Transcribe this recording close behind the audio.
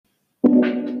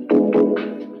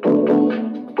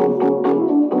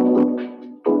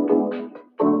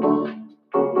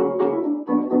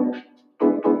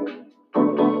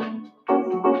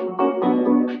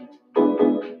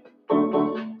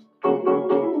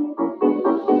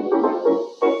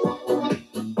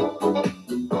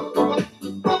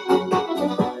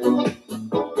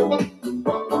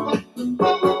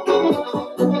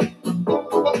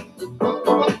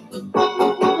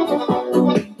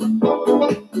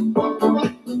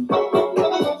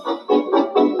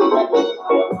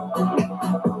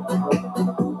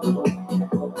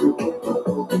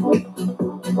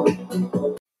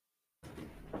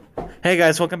Hey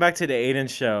guys, welcome back to the Aidan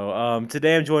show.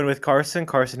 Today I'm joined with Carson.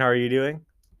 Carson, how are you doing?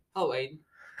 Oh, Aidan.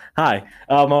 Hi.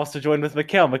 I'm also joined with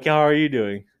Mackail. Mackail, how are you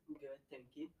doing? I'm good, thank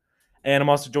you. And I'm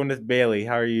also joined with Bailey.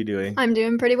 How are you doing? I'm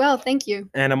doing pretty well, thank you.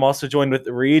 And I'm also joined with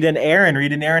Reid and Erin.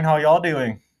 Reid and Erin, how are y'all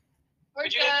doing? We're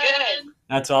doing good.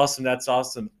 That's awesome. That's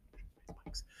awesome.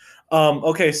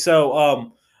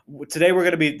 Today we're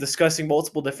going to be discussing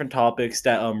multiple different topics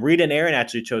that Reid and Erin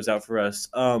actually chose out for us.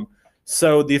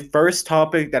 So the first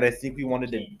topic that I think we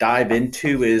wanted to dive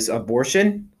into is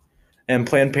abortion and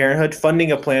Planned Parenthood,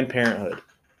 funding of Planned Parenthood.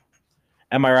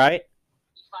 Am I right?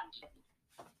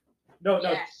 No.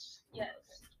 Yes.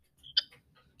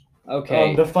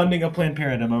 Okay. The funding of Planned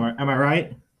Parenthood. Am I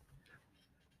right?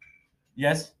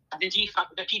 Yes. The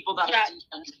people that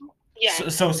Yeah.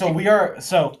 So we are.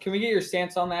 So Can we get your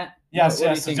stance on that? yes. What do you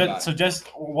Yes. think So about it? just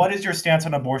what is your stance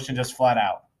on abortion? Just flat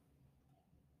out.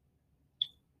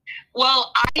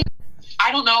 Well,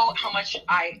 I don't know how much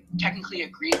I technically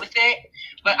agree with it,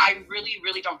 but I really,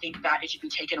 really don't think that it should be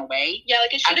taken away. Yeah,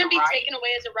 like it shouldn't be right. taken away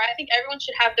as a right. I think everyone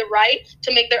should have the right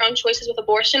to make their own choices with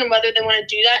abortion and whether they want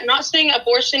to do that. I'm not saying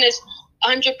abortion is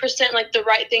 100% like the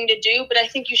right thing to do, but I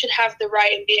think you should have the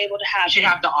right and be able to have You should it.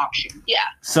 have the option. Yeah.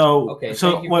 So Okay,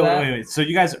 So thank you for that. wait. So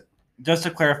you guys, just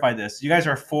to clarify this, you guys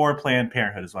are for Planned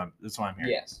Parenthood. Is what I'm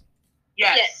hearing. Yes.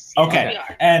 Yes. Okay. We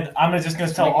are. And I'm just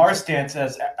gonna tell our stance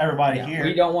as everybody Yeah, here.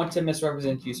 we don't want to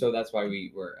misrepresent you, so that's why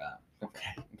we were.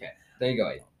 Okay. There you go,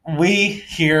 Aidan. We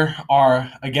here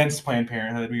are against Planned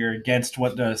Parenthood. We are against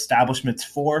what the establishment's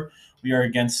for. We are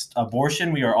against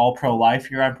abortion. We are all pro-life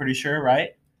here, I'm pretty sure,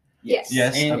 right? Yes.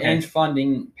 Yes. And, okay. and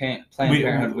funding Planned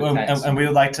Parenthood with tax. and we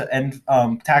would like to end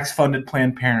tax-funded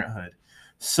Planned Parenthood.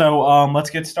 So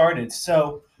let's get started.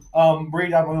 So,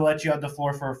 Reid, I'm going to let you have the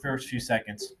floor for the first few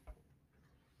seconds.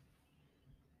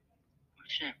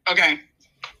 Okay.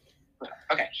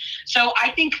 So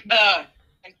I think the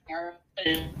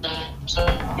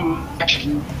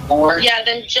Yeah,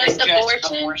 then just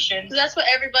abortion. So that's what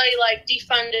everybody like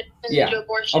defunded and Yeah, do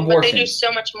abortion, but they do abortion.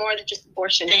 so much more than just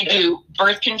abortion. They do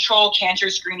birth control, cancer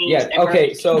screenings. Yeah. and Okay.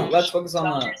 birth So control, let's focus on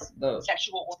wellness, the.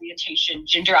 sexual orientation,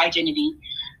 gender identity,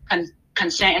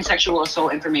 consent and sexual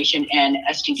assault information, and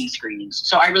STD screenings.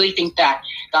 So I really think that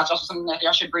that's also something that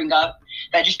y'all should bring up.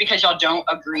 That just because y'all don't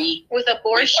agree With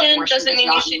abortion abortion doesn't does mean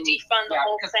you not should mean- defund the yeah,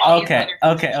 whole because thing. all-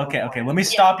 Okay. Let me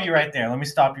stop you right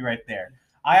there.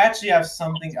 I actually have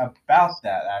something about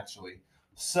that, actually.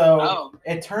 So Oh.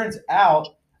 it turns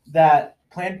out that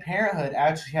Planned Parenthood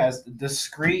actually has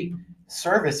discrete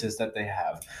services that they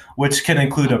have, which can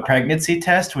include a pregnancy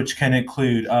test, which can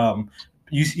include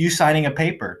you signing a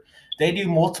paper. They do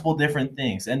multiple different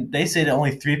things, and they say that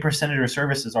only 3% of their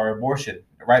services are abortion.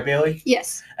 Right, Bailey?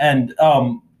 Yes. And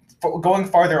going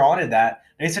farther on to that,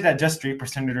 they said that just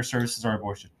 3% of their services are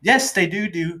abortion. Yes, they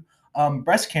do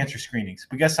breast cancer screenings,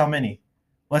 but guess how many?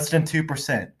 Less than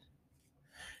 2%.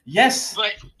 Yes.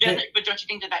 But don't you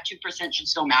think that 2% should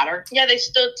still matter? Yeah, they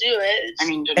still do it. I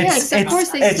mean, Yes, of course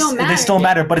they still matter. They still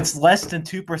matter, but it's less than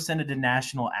 2% of the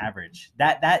national average.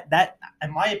 That, in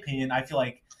my opinion, I feel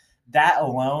like that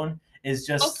alone is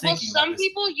just Well, thinking. some about this.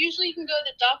 people usually you can go to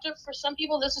the doctor. For some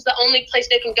people, this is the only place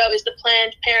they can go is the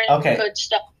Planned Parenthood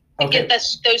stuff to Okay. get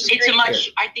those it's a screenings.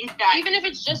 much. I think that Even if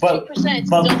it's just But- 2%, it's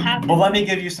But still happening. let me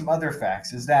give you some other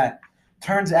facts. Is that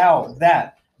turns out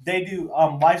that they do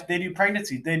they do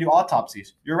pregnancy, they do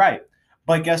autopsies. You're right.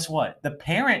 But guess what? The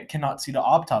parent cannot see the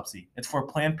autopsy. It's for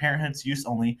Planned Parenthood's use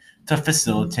only to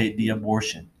facilitate the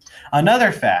abortion.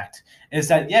 Another fact is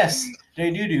that yes,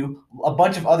 they do a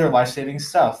bunch of other life-saving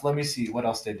stuff. Let me see what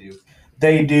else they do.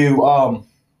 They do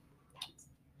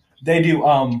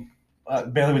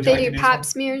Bailey, would you like They to do do pap something?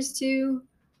 smears too.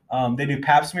 They do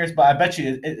pap smears, but I bet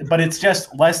you, but it's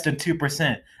just less than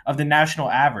 2% of the national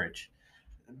average.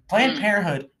 Planned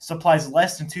Parenthood supplies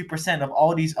less than 2% of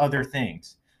all these other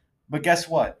things. But guess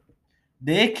what?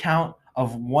 They account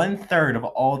of 1/3 of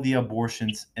all the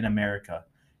abortions in America.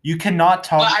 You cannot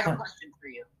talk. But I have a question for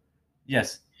you.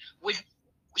 Yes.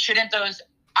 Shouldn't those?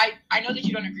 I know that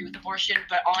you don't agree with abortion,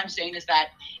 but all I'm saying is that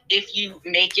if you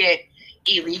make it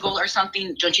illegal or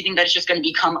something, don't you think that it's just going to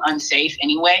become unsafe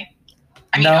anyway?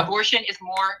 I mean, No. abortion is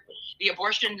more. The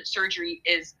abortion surgery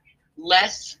is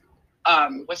less.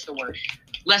 What's the word?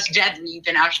 Less deadly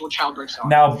than actual childbirth.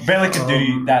 Now Bailey can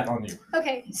do that on you.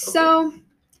 Okay, so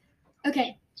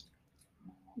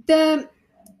the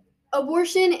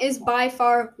abortion is by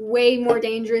far way more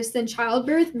dangerous than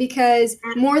childbirth because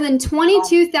more than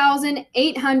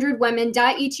 22,800 women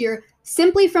die each year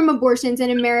simply from abortions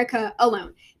in America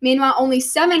alone. Meanwhile, only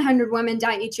 700 women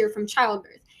die each year from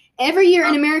childbirth. Every year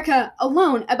in America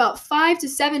alone, about 5 to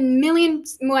 7 million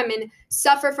women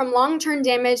suffer from long-term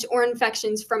damage or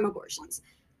infections from abortions.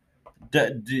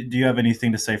 Do you have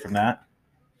anything to say from that?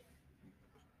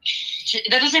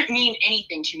 That doesn't mean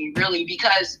anything to me, really,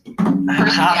 because personally,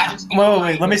 I just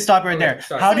Wait. Let me stop right there.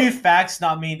 sorry. How do facts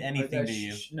not mean anything to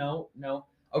you? No.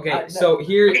 Okay, so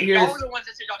here's y'all were the ones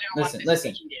that said y'all didn't want this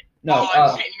listen. speaking did. No, I'm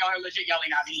saying y'all are legit yelling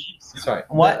at me. Sorry.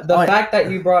 What? The fact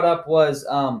that you brought up was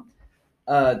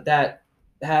that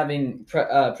having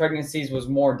pregnancies was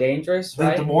more dangerous,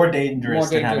 right? The more dangerous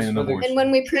than having an for the- abortion. And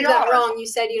when we proved that wrong, you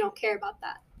said you don't care about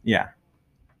that. Yeah.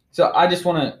 So I just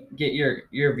want to get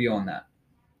your view on that.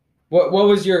 What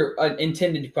was your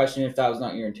intended question if that was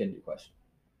not your intended question?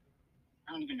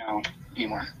 I don't even know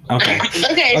anymore. Okay.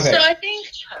 Okay, Okay.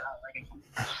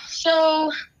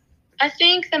 So I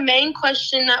think the main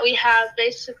question that we have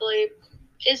basically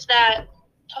is that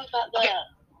talk about the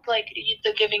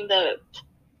the giving the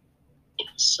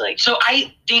it's like So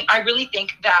I really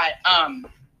think that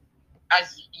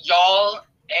as y'all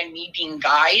and me being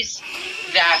guys,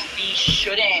 that we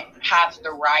shouldn't have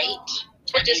the right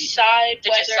to decide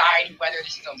whether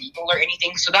this is illegal or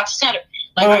anything. So that's not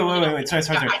Wait.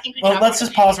 Sorry. I think we Well, have let's an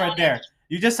just pause opinion right on there. it.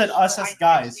 You just said us So as I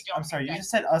guys. really don't I'm sorry. You think just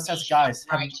said us we as should guys.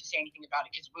 have the right to say anything about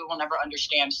it because we will never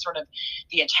understand sort of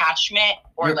the attachment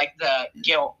or You're- like the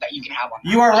guilt that you can have on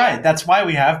that. You are right. That's why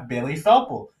we have Bailey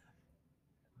Felple.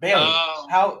 Bailey, Oh.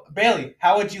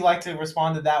 how would you like to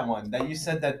respond to that one? That you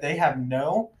said that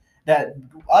that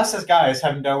us as guys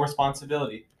have no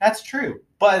responsibility. That's true.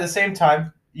 But at the same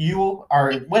time, you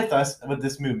are with us with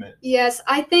this movement. Yes,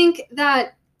 I think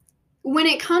that when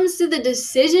it comes to the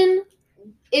decision,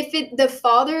 the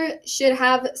father should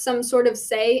have some sort of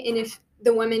say in if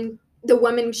the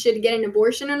woman should get an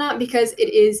abortion or not, because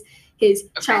it is his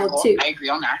child cool. too. I agree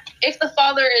on that. if the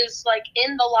father is like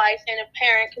in the life and a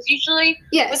parent, because usually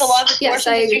Yes. with a lot of abortions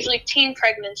I it's agree. usually teen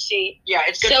pregnancy. Yeah,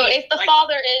 it's good. So to be, if the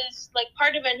father is like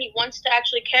part of it and he wants to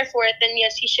actually care for it, then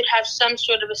yes, he should have some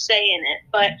sort of a say in it.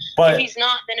 But if he's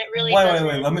not, then it really doesn't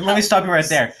wait. Let me help. stop you right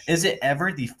there. Is it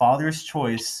ever the father's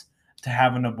choice to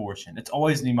have an abortion? It's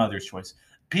always the mother's choice.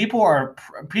 People are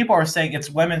saying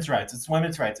it's women's rights. It's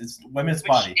women's rights. It's women's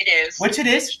body. It is. Which it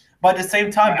is. But at the same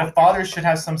time, the father should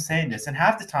have some say in this. And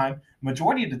half the time,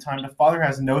 majority of the time, the father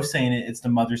has no say in it. It's the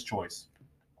mother's choice.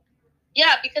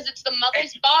 Yeah, because it's the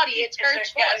mother's body. It's her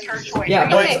choice. Yeah, it's her choice.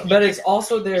 Yeah, Okay. but it's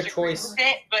also their choice.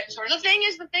 But sort of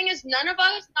The thing is, none of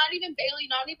us, not even Bailey,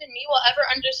 not even me, will ever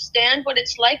understand what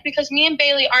it's like because me and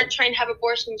Bailey aren't trying to have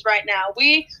abortions right now.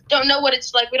 We don't know what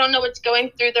it's like. We don't know what's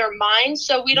going through their minds,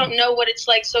 so we don't know what it's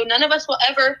like. So none of us will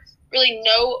ever really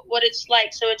know what it's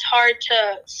like. So it's hard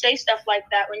to say stuff like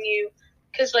that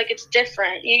because like it's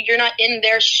different. You're not in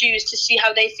their shoes to see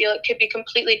how they feel. It could be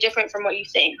completely different from what you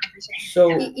think.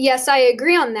 So Yes, I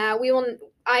agree on that.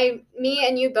 Me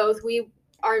and you both, we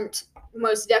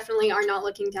most definitely are not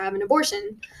looking to have an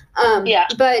abortion. Yeah.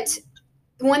 But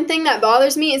one thing that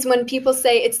bothers me is when people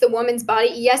say it's the woman's body.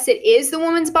 Yes, it is the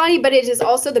woman's body, but it is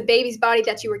also the baby's body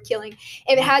that you were killing.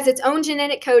 It has its own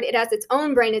genetic code. It has its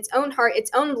own brain, its own heart,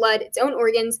 its own blood, its own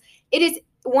organs. It is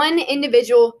one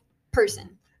individual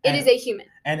person. It is a human.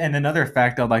 And another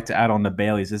fact I'd like to add on the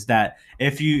Baileys is that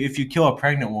if you kill a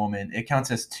pregnant woman, it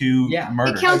counts as two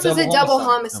murders. It counts as a double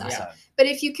homicide. homicide. Yeah. But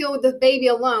if you kill the baby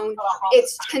alone,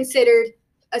 it's considered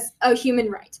a human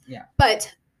right. Yeah.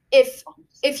 But if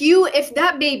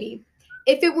that baby,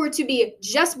 if it were to be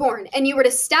just born and you were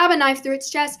to stab a knife through its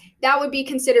chest, that would be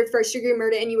considered first-degree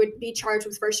murder and you would be charged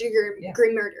with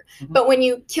first-degree murder. Mm-hmm. But when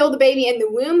you kill the baby in the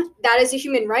womb, that is a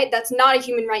human right. That's not a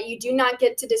human right. You do not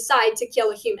get to decide to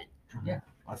kill a human. Yeah.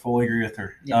 I fully agree with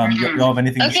her. Yeah. Y'all have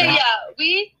anything to say? Okay,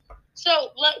 yeah. So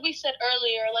like we said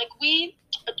earlier, like we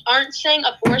aren't saying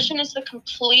abortion is the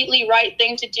completely right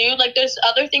thing to do. Like there's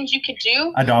other things you could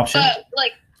do. Adoption. But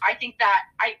like I think that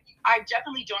I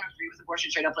definitely don't agree with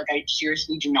abortion straight up. Like I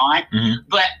seriously do not. Mhm.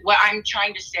 But what I'm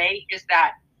trying to say is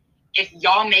that if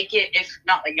y'all make it, if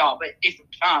not like y'all, but if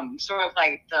sort of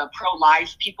like the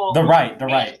pro-life people, The right.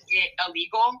 make it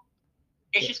illegal,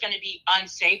 it's just going to be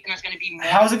unsafe, and there's going to be more.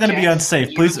 How is it going to be deaths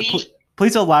unsafe?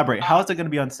 Please elaborate. How is it going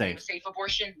to be unsafe? Safe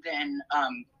abortion than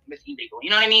with illegal. You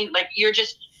know what I mean? Like you're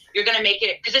going to make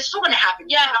it because it's still going to happen.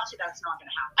 Yeah. You can't say that's not going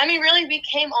to happen. I mean, really, we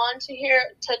came on to here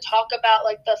to talk about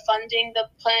like the funding, the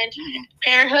Planned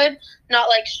Parenthood, not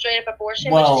like straight up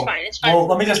abortion, which is fine. It's fine. Well,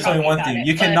 let me just tell you one thing.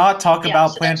 You cannot talk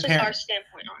about Planned Parenthood. Our Parenthood.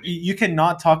 standpoint on it. You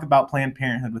cannot talk about Planned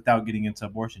Parenthood without getting into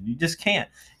abortion. You just can't.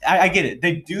 I get it.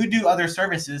 They do other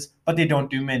services, but they don't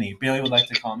do many. Bailey would like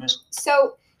to comment.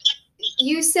 So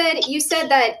you said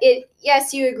that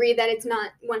yes, you agree that it's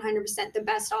not 100% the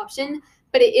best option,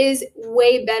 but it is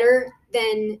way better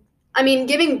than I mean,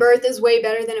 giving birth is way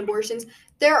better than abortions.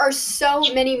 There are so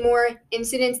many more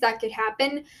incidents that could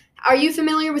happen. Are you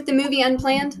familiar with the movie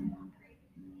Unplanned?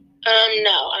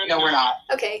 No, No, we're not.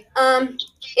 Okay.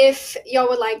 If y'all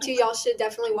would like to, y'all should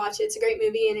definitely watch it. It's a great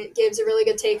movie and it gives a really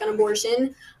good take on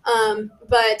abortion.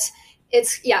 But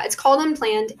it's called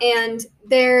Unplanned, and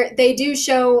they do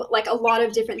show like a lot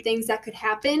of different things that could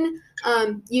happen.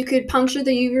 You could puncture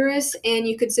the uterus and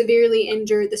you could severely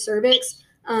injure the cervix,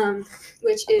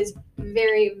 which is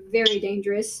very, very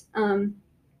dangerous.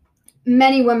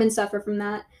 Many women suffer from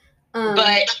that.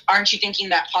 But aren't you thinking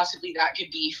that possibly that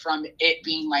could be from it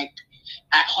being like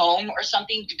at home or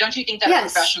something? Don't you think that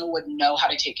Yes. a professional would know how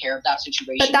to take care of that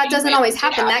situation? But that doesn't always If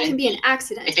it happen. That can be an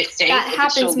accident. If it's safe, That if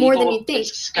happens it's so more than legal, you think.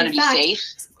 it's going to In be fact,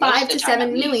 safe. 5 to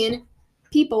 7 million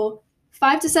people,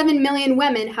 5 to 7 million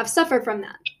women have suffered from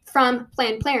that, from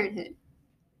Planned Parenthood.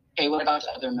 Okay, what about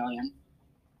the other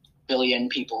billion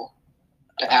people?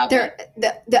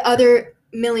 The other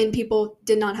million people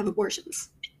did not have abortions.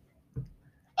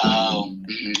 Oh,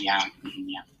 yeah.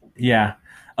 Yeah.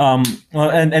 Well,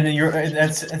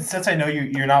 and since I know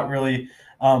you're not really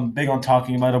big on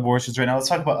talking about abortions right now, let's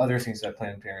talk about other things that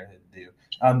Planned Parenthood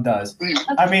does.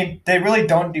 I mean, they really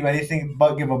don't do anything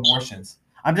but give abortions.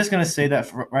 I'm just gonna say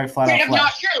that right flat out. That's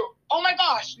not true. Oh my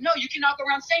gosh, no, you cannot go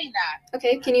around saying that.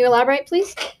 Okay, can you elaborate,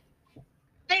 please?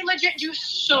 They legit do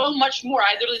so much more.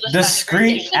 I literally listened to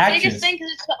Discreet It's the actions. biggest thing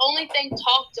because it's the only thing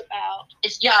talked about.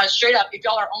 It's straight up. If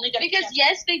y'all are only gonna Because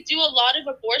yes, they do a lot of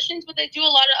abortions, but they do a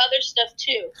lot of other stuff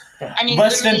too. I mean,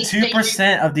 Less than literally,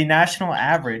 2% of the national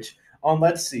average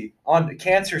on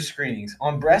cancer screenings,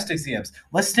 on breast exams.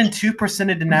 Less than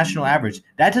 2% of the national average.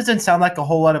 That doesn't sound like a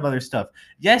whole lot of other stuff.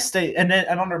 Yes, and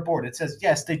on their board it says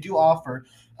yes, they do offer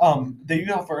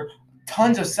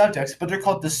tons of subjects, but they're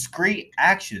called discrete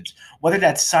actions. Whether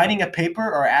that's signing a paper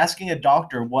or asking a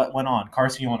doctor what went on.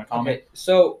 Carson, you want to comment? Okay,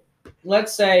 so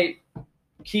let's say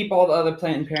keep all the other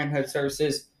Planned Parenthood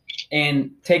services and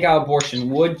take out abortion.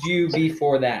 Would you be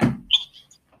for that?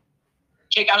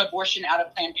 Take out abortion out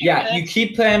of Planned Parenthood. Yeah, you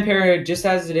keep Planned Parenthood just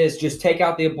as it is. Just take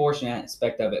out the abortion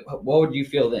aspect of it. What would you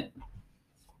feel then?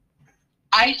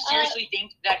 I seriously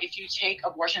think that if you take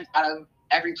abortions out of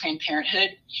every Planned Parenthood,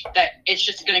 that it's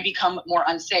just going to become more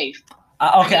unsafe.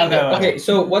 Okay.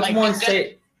 So what's Like, more it's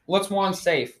unsafe? What's more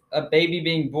unsafe? A baby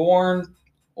being born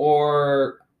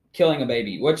or killing a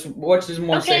baby? Which is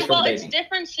more safe for the it's baby?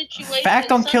 different situations.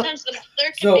 Fact on sometimes the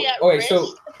mother could be at risk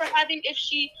for having, if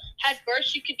she had birth,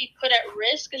 she could be put at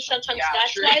risk, and sometimes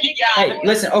that's true. why they get Hey, aborted.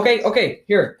 listen. Okay.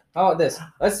 Here, how about this?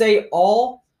 Let's say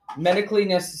all medically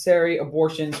necessary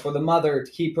abortions for the mother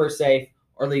to keep her safe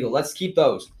are legal. Let's keep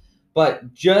those.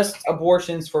 But just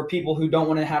abortions for people who don't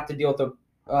want to have to deal with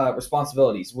the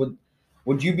responsibilities.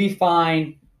 Would you be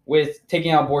fine with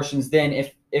taking out abortions then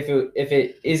if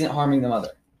it isn't harming the mother?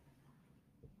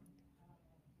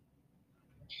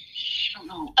 I don't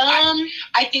know.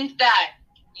 I think that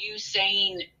you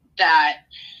saying that.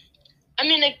 I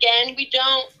mean, again, we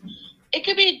don't. It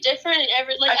could be different in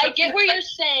every. Like, I get what you're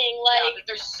saying. Like, but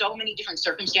there's so many different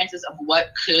circumstances of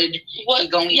what could be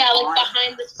going on. Yeah, like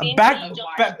behind the scenes.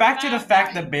 Back to the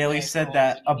fact that Bailey said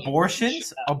that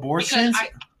abortions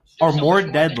are more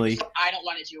deadly. I don't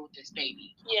want to deal with this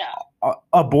baby. Yeah.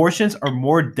 Abortions are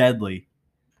more deadly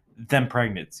than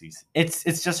pregnancies. It's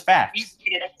just You facts.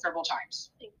 did it several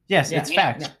times. Yes, Yeah. it's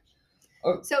facts.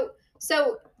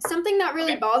 So something that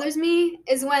really bothers me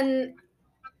is when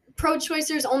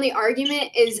pro-choicers' only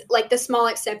argument is like the small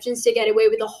exceptions to get away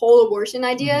with the whole abortion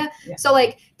idea. Yeah. So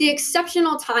like the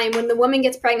exceptional time when the woman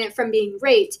gets pregnant from being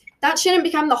raped, that shouldn't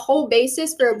become the whole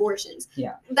basis for abortions.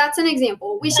 Yeah. That's an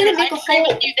example. We shouldn't make a agree whole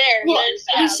with you there. well,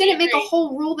 we Yes, shouldn't make a agree.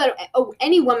 whole rule that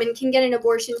any woman can get an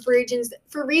abortion for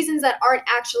reasons that aren't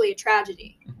actually a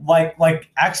tragedy. Like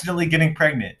accidentally getting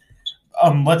pregnant.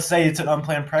 Let's say it's an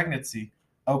unplanned pregnancy.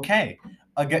 Okay.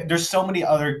 Again, there's so many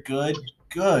other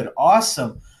good,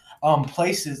 awesome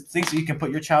places, things that you can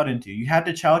put your child into. You had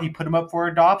the child, you put him up for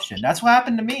adoption. That's what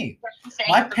happened to me.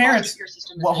 My parents.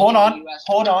 Well, hold on.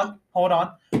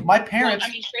 My parents.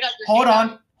 Straight up, Hold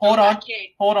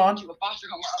on. To a foster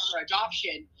home or for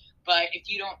adoption, but if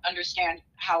you don't understand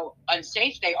how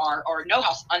unsafe they are or know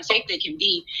how unsafe they can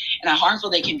be and how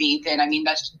harmful they can be, then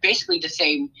that's basically the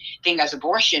same thing as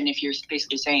abortion. If you're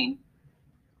basically saying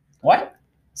What?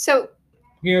 So Can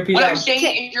you repeat what that? I'm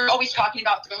saying, is you're always talking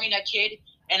about throwing a kid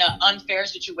in an unfair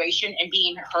situation and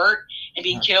being hurt and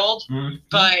being killed, Mm-hmm.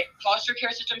 but foster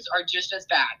care systems are just as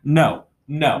bad. No.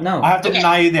 No. I have to Okay.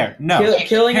 deny you there. No.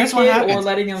 Killing Here's a what kid happens. or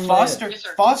letting him Foster. live. Yes,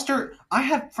 sir. Foster. I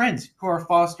have friends who are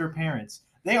foster parents.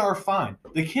 They are fine.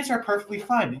 The kids are perfectly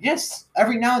fine. Yes,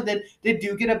 every now and then they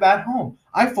do get a bad home.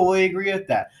 I fully agree with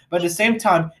that. But at the same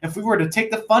time, if we were to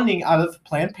take the funding out of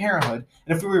Planned Parenthood,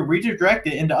 and if we were to redirect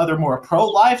it into other more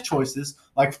pro-life choices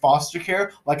like foster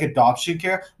care, like adoption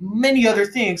care, many other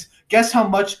things, guess how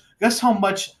much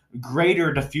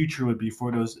greater the future would be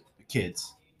for those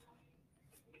kids.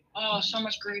 Oh, so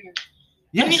much greater.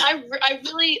 Yes. I mean,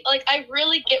 I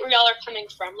really get where y'all are coming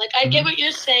from. Like, I get what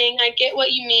you're saying. I get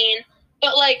what you mean.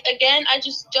 But, like, again, I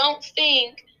just don't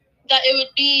think that it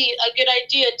would be a good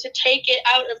idea to take it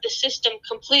out of the system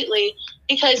completely,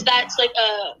 because that's like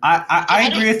a... I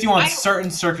agree with you on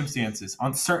certain circumstances.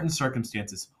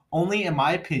 Only in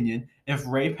my opinion, if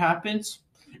rape happens,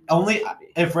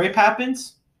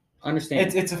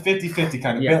 Understand. it's a 50-50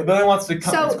 kind of. Yeah. Billy wants to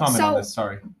comment on this.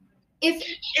 Sorry. If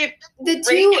the Rape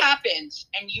two happens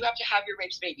and you have to have your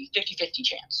raped baby, 50-50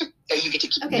 chance that you get to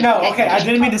keep Okay. it. No, okay, I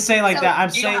didn't mean to say like So- that. I'm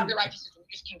You don't saying have the right to you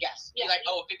just can guess. Yeah. You're like,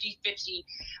 oh, 50-50,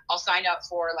 I'll sign up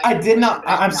for like... I did not.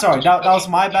 I'm No, sorry. That was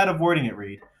okay. my bad of wording it,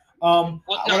 Reid. Well,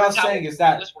 What no, I was that's how saying is it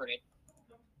that was worded.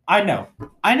 I know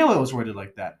it was worded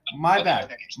like that. My Okay, bad.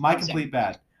 okay. My complete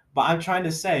bad. But I'm trying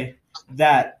to say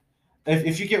that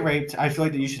if you get raped, I feel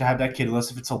like that you should have that kid,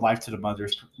 unless if it's a life to the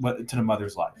mother's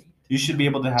life. You should be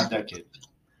able to have that kid.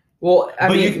 Well, I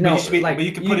But mean, you can, no, but like,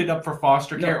 you can put it up for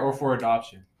foster care No. or for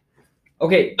adoption.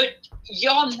 Okay, But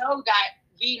y'all know that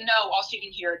we know, all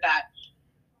sitting here, that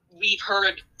we've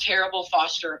heard terrible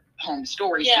foster home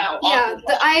stories. Yeah. And how yeah,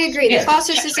 awful I agree. Yes. The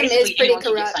foster Yeah, system is basically pretty anyone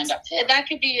can get corrupt. signed up for it. That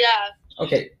could be, yeah.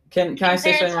 okay. Can I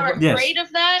say Parents something? are real quick? Yes. afraid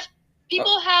of that.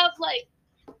 People have, like,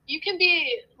 you can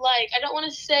be, like, I don't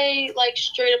want to say, like,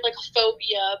 straight up, like, a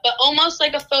phobia, but almost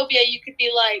like a phobia. You could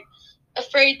be, like,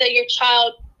 afraid that your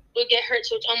child will get hurt,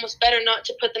 so it's almost better not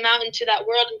to put them out into that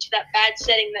world, into that bad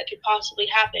setting that could possibly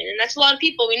happen. And that's a lot of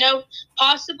people. We know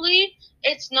possibly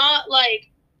it's not like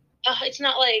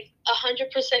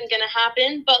 100% gonna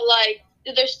happen, but like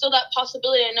there's still that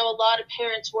possibility. I know a lot of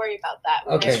parents worry about that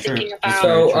when Okay. they're thinking True. about Very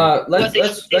So true. what they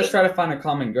let's should do. try to find a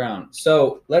common ground.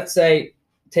 So let's say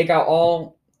take out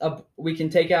all. We can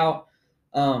take out.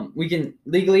 We can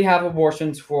legally have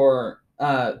abortions for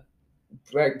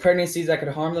pregnancies that could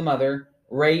harm the mother,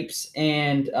 rapes,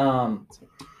 and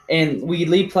we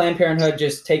leave Planned Parenthood.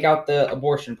 Just take out the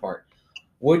abortion part.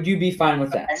 Would you be fine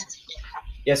with that?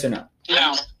 Yes or no?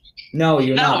 No. No,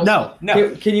 you're No. not.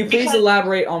 No. Can you please Because-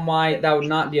 elaborate on why that would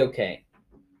not be okay?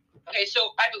 Okay, so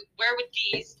where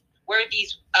would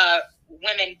these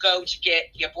women go to get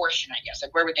the abortion? I guess,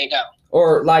 like, where would they go?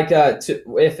 Or like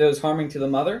if it was harming to the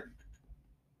mother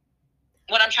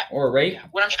What I'm trying. or rape?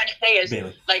 What I'm trying to say is,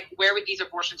 Bailey. like, where would these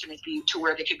abortion clinics be to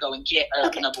where they could go and get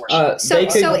Okay. an abortion? They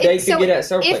could get it at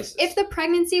several places. If the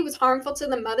pregnancy was harmful to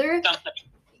the mother,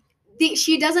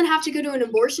 she doesn't have to go to an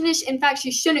abortionist. In fact,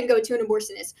 she shouldn't go to an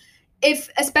abortionist.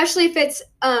 Especially if it's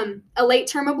a late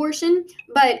term abortion,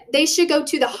 but they should go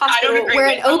to the hospital where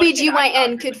an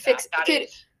OBGYN could fix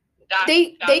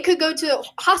they could go to a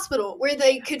hospital where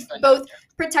they could both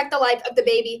protect the life of the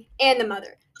baby and the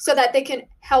mother so that they can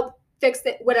help fix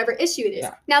whatever issue it is.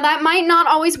 Yeah. Now that might not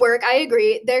always work. I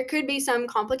agree. There could be some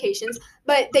complications,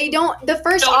 but they don't. The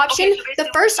first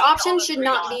option should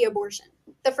not be abortion.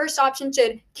 The first option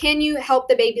should, can you help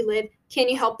the baby live? Can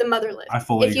you help the mother live? I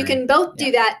fully If agree. you can both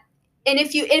do that, and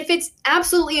if it's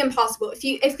absolutely impossible,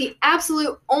 if the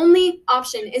absolute only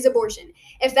option is abortion,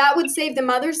 if that would save the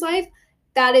mother's life,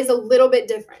 that is a little bit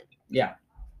different.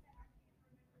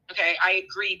 Okay, I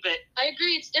agree, but I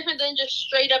agree, it's different than just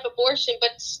straight up abortion, but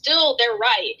still they're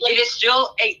right. Like, it is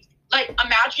still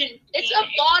imagine it's being a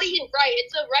body right.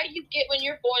 It's a right you get when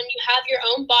you're born. You have your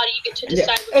own body. You get to Yeah.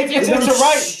 decide what you It's do. a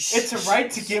right. It's a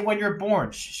right to get when you're born.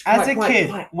 As a Quiet, kid,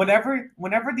 quiet. whenever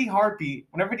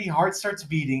the heart starts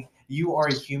beating, you are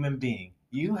a human being.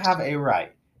 You have a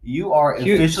right. You are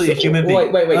officially a human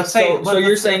being. Wait. Let's say- So you're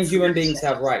let's- saying human beings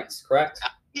have rights, correct?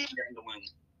 in the womb.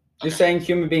 You're saying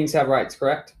human beings have rights,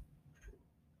 correct?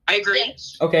 I agree.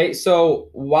 Yes. Okay, so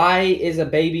why is a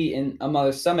baby in a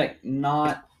mother's stomach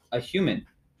not a human?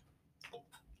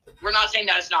 We're not saying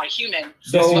that it's not a human.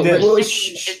 So Yes, you What did. we're well,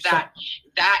 saying is that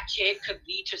kid could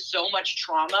lead to so much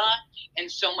trauma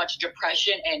and so much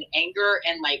depression and anger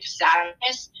and like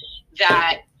sadness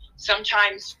that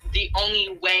sometimes the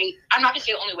only way, I'm not gonna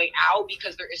say the only way out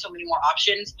because there is so many more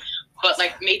options, but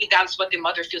like maybe that's what the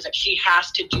mother feels like she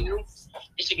has to do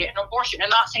is to get an abortion. I'm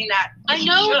not saying that I she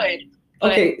know. should.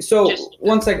 But Okay, so just-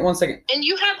 one second. And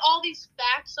you have all these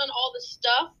facts on all the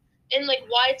stuff and like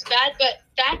why it's bad, but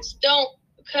facts don't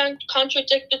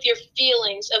contradict with your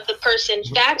feelings of the person.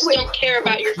 Facts don't care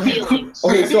about your feelings.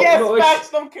 Okay, so yes, facts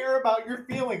don't care about your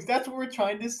feelings. That's what we're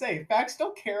trying to say. Facts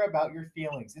don't care about your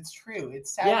feelings. It's true.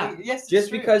 It's sadly, yes, it's just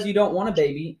true. because you don't want a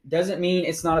baby doesn't mean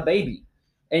it's not a baby,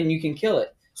 and you can kill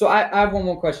it. So I have one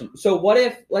more question. So what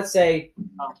if, let's say,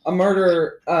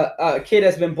 a kid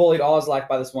has been bullied all his life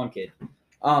by this one kid,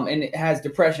 and it has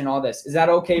depression, all this. Is that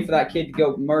okay for that kid to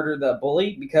go murder the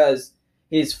bully because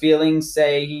his feelings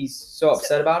say he's so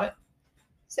upset about it?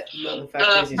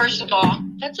 First of all,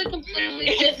 That's a completely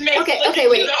Okay,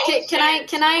 wait. Can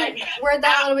I word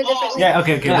that a little bit differently? Yeah,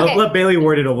 okay. Let Bailey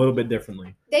word it a little bit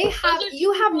differently.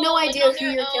 You have no idea who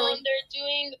you're killing. They're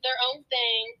doing their own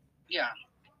thing. Yeah.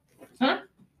 Huh?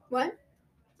 What?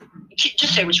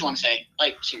 Just say what you want to say.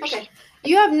 Like, seriously. Okay.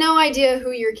 You have no idea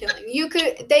who you're killing. You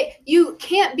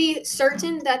can't be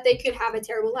certain that they could have a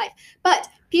terrible life. But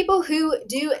people who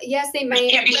do, yes, they may.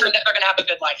 You can't be sure that they're going to have a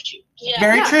good life, too. Yeah.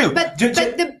 Very true. But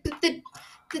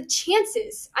the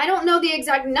chances, I don't know the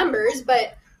exact numbers,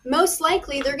 but most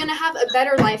likely they're going to have a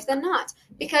better life than not.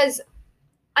 Because,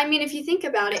 I mean, if you think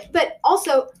about it, but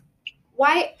also,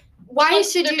 why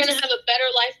should they're you going to just, have a better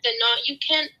life than not? You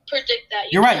can't predict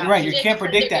that. You're right. You can't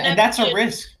predict that, and that's a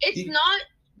risk. It's not.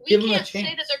 We can't say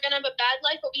that they're going to have a bad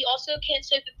life, but we also can't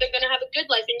say that they're going to have a good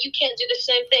life, and you can't do the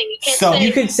same thing. You can't So say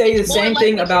you could say the it's same more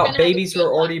thing likely about you're gonna have a babies who good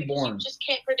are already life because born. You just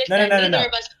can't predict No, that. no. Neither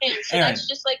of us can. So Aaron. that's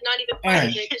just like not even part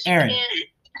of it because you Aaron. can't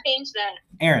change that.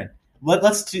 Aaron,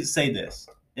 let's say this: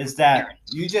 is that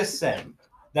you just said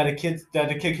that a kid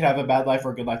could have a bad life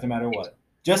or a good life no matter what.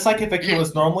 Just like if a kid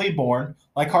was normally born,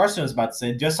 like Carson was about to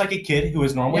say, just like a kid who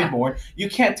was normally born, you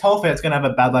can't tell if it's going to have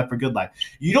a bad life or good life.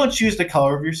 You don't choose the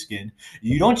color of your skin.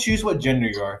 You don't choose what gender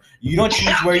you are. You don't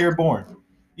choose where you're born.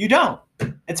 You don't.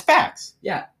 It's facts.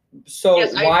 Yeah. So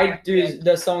Yes, why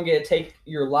does someone get to take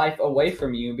your life away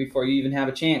from you before you even have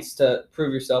a chance to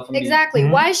prove yourself? And exactly. Mhm.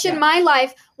 Why should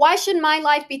my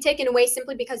life be taken away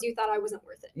simply because you thought I wasn't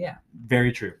worth it? Yeah.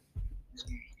 Very true.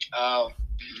 Oh.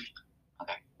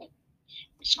 Okay.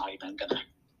 It's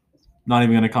Not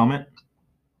even gonna comment.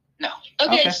 No.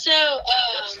 Okay, Okay. so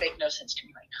This makes no sense to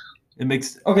me right now. It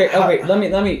makes Okay. Let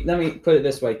me put it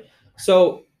this way.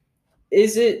 So,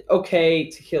 is it okay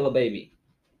to kill a baby?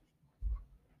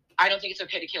 I don't think it's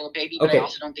okay to kill a baby, but Okay. I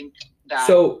also don't think that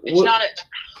So it's not a.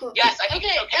 Yes, I think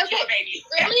Okay, it's okay to kill a baby.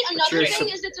 really another You're thing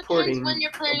is it depends supporting when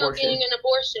you're planning abortion. on getting an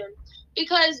abortion.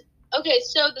 Because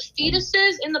so the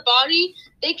fetuses in the body,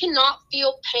 they cannot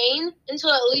feel pain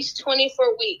until at least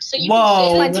 24 weeks. So you Whoa.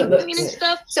 can say Whoa. like pain and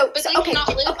stuff, So but they okay. cannot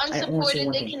live I wanna say unsupported.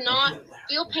 one They thing. cannot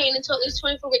feel pain until at least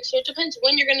 24 weeks. So it depends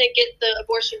when you're gonna get the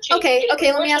abortion too. Okay, If you get okay,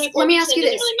 it let me before ask- 24 let me weeks, ask you it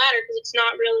doesn't this. really matter because it's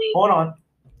not really. Hold on.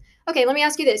 Okay, let me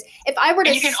ask you this: if I were to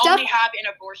And you can stuff, only have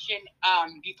an abortion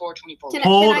before 24 weeks.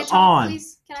 Hold can I talk, on.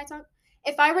 please? Can I talk?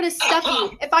 If I were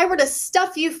to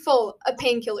stuff you full of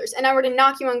painkillers and I were to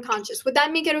knock you unconscious, would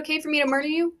that make it okay for me to murder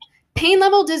you? Pain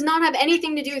level does not have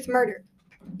anything to do with murder.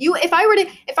 If I were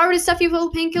to stuff you full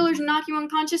of painkillers and knock you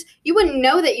unconscious, you wouldn't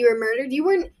know that you were murdered. You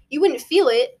wouldn't feel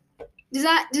it. Does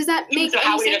that make So how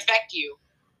any would it sense? affect you?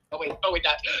 Oh wait,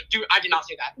 that dude, I did not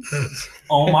say that.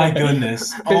 Oh my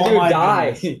goodness. Because Oh you my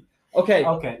die. goodness. Okay.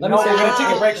 Okay. Let No, me say we're gonna one take a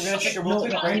thing. break. We're gonna take a real No,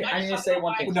 quick I break. need to say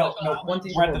one thing. No, One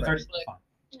thing. we're at the before 30. break. Fine.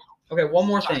 Okay, one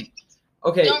more thing.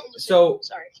 Okay, Don't listen. so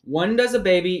Sorry. when does a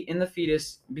baby in the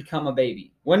fetus become a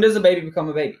baby? When does a baby become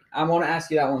a baby? I want to ask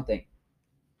you that one thing.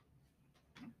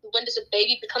 When does a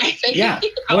baby become a baby? Yeah.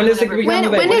 When does it become When a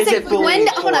baby? does is it it fully when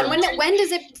hold on formed? when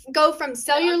does it go from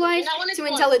cellular life Not when it's to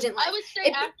born. intelligent life? I would say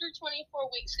It- after 24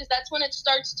 weeks because that's when it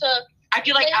starts to I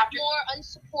feel like get after more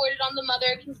unsupported on the mother.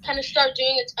 It can kind of start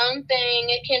doing its own thing.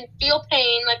 It can feel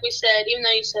pain, like we said, even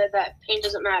though you said that pain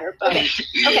doesn't matter. But Okay.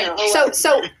 you Okay, know,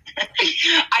 so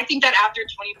I think that after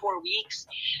 24 weeks,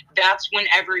 that's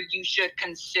whenever you should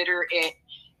consider it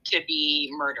to be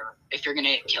murder if you're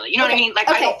gonna kill it. You know what I Okay, mean? Like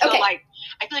I okay, don't feel okay. like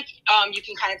you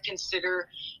can kind of consider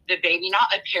the baby not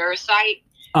a parasite,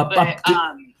 but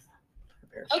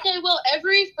okay, well,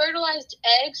 every fertilized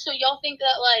egg. So y'all think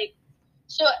that like,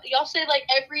 so y'all say like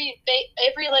every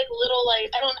like little like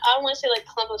I don't want to say like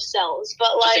clump of cells, but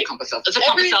just say like clump of cells. It's a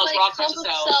clump of every cells, like raw clump clump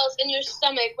of of cells. cells in your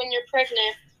stomach when you're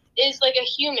pregnant is like a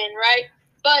human, right?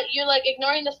 But you're like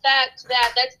ignoring the fact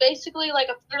that that's basically like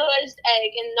a fertilized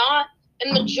egg,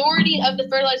 and majority of the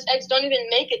fertilized eggs don't even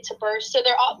make it to birth, so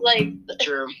they're all like.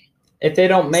 True. If they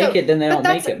don't make So- it, then they but don't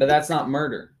that's- make it. But that's not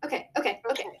murder. okay.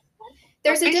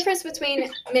 There's a difference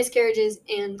between miscarriages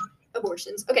and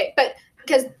abortions. Okay, but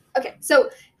so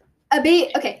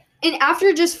and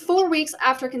after just 4 weeks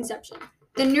after conception,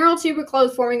 the neural tube will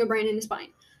close, forming a brain in the spine.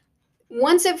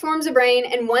 Once it forms a brain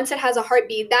and once it has a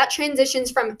heartbeat, that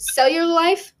transitions from cellular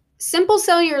life simple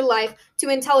cellular life to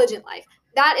intelligent life.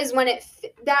 That is when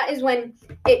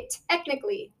it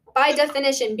technically, by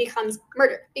definition, becomes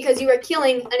murder because you are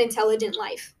killing an intelligent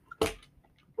life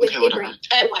with Okay, a whatever.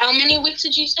 brain. How many weeks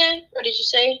did you say? Or did you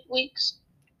say weeks?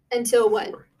 Until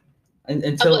what?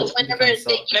 Until Whenever it becomes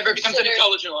they- Whenever it becomes an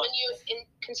intelligent life. When you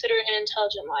consider an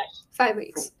intelligent life. 5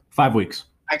 weeks. 5 weeks.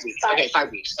 5 weeks. Okay,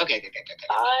 5 weeks. Okay.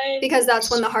 5. Because that's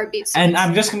when the heartbeat starts. And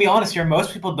I'm just gonna be honest here.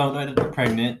 Most people don't know that they're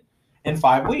pregnant in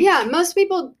 5 weeks. Yeah, most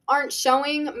people aren't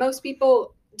showing. Most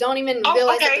people don't even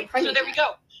realize that they're Okay. So pregnant. there we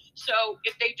go. So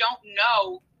if they don't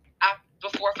know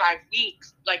before 5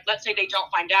 weeks, like let's say they don't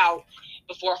find out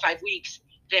before 5 weeks,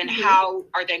 then how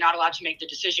are they not allowed to make the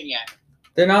decision yet?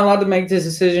 They're not allowed to make this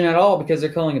decision at all because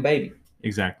they're killing a baby.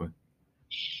 Exactly.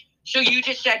 So you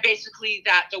just said basically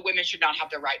that the women should not have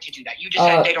the right to do that. You just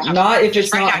said they don't have Not the right. if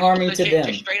it's not harming to them.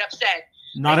 Just straight up said.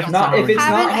 Not if it's Not if it's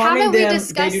Haven't- not harming haven't we them. They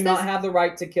discussed do not this? have the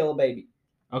right to kill a baby.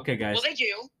 Okay, guys. Well, they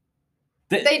do.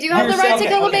 They do have the right to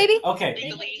kill a baby? Okay.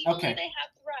 Legally. Okay. They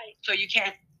have the right. So you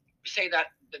can't say that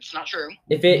it's not true.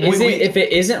 If it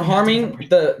We- isn't harming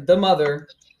the mother,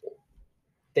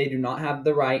 they do not have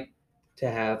the right to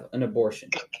have an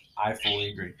abortion. I fully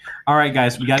agree. All right,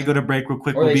 guys, we got to go to break real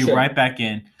quick. Or We'll they be should. right back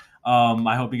in.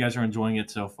 I hope you guys are enjoying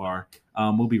it so far.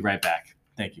 We'll be right back.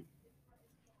 Thank you.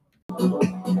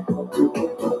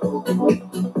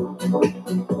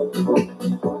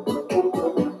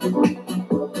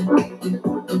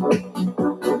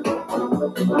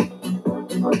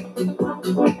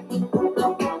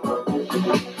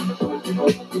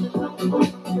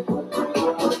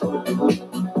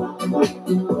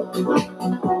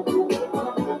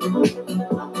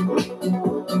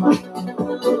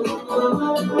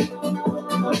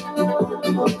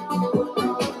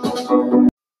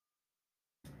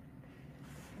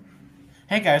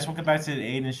 Hey guys, welcome back to the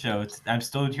Aidan Show. I'm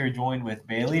still here joined with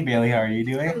Bailey. Bailey, how are you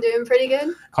doing? I'm doing pretty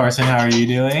good. Carson, how are you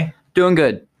doing? Doing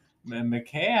good. And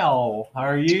Mackail, how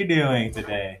are you doing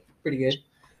today? Pretty good.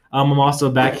 I'm also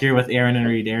back here with Aaron and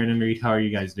Reid. Aaron and Reid, how are you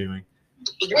guys doing?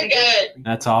 We're good.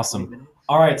 That's awesome.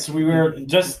 All right, so we were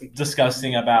just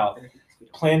discussing about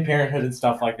Planned Parenthood and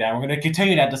stuff like that. We're going to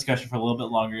continue that discussion for a little bit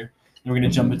longer. Then we're going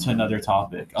to jump into another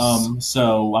topic.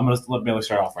 So I'm going to let Bailey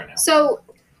start off right now. So,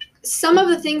 some of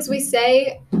the things we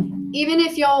say, even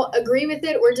if y'all agree with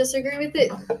it or disagree with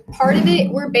it, part of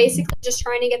it, we're basically just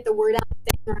trying to get the word out and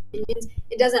saying our opinions.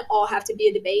 It doesn't all have to be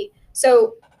a debate.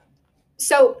 So is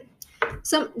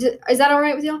that all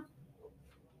right with y'all?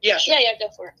 Yeah, sure. Yeah, go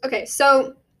for it. Okay,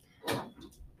 so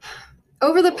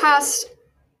over the past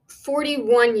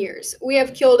 41 years, we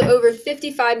have killed over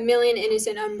 55 million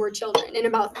innocent unborn children and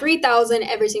about 3,000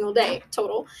 every single day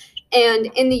total. And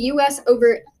in the U.S.,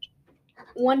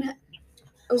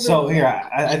 So here,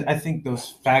 I think those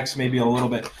facts may be a little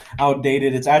bit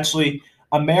outdated. It's actually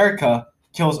America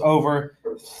kills over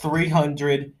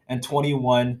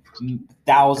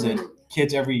 321,000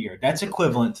 kids every year. That's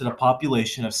equivalent to the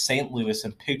population of St. Louis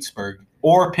and Pittsburgh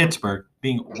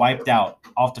being wiped out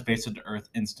off the face of the earth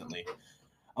instantly.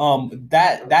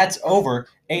 That's over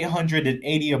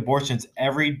 880 abortions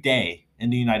every day in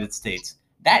the United States.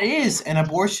 That is an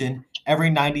abortion every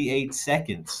 98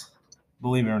 seconds.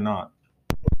 Believe it or not.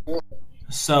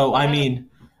 So I mean,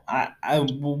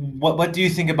 what do you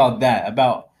think about that?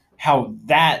 About how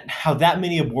that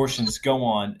many abortions go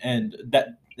on, and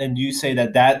you say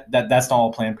that's not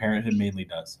all Planned Parenthood mainly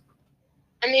does.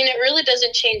 I mean, it really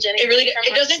doesn't change anything.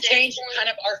 It doesn't change kind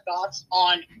of our thoughts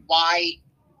on why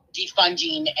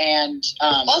defunding and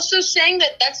Also, saying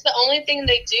that that's the only thing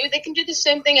they do, they can do the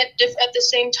same thing at the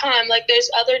same time. Like, there's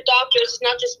other doctors. It's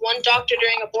not just one doctor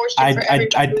doing abortion for every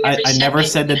I never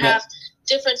said that. You have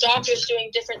different doctors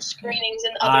doing different screenings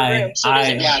in other rooms. So it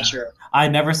doesn't yeah, mean- true. I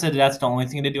never said that's the only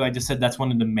thing they do. I just said that's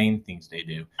one of the main things they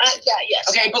do. yes.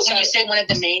 Okay, but when Sorry. you say one of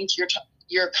the mains,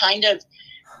 you're kind of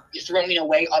throwing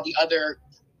away all the other,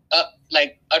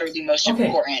 like utterly most Okay.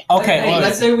 important. Okay, Hey, well,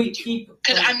 let's say we keep.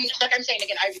 Because I mean, like I'm saying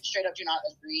again, I straight up do not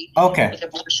agree okay. with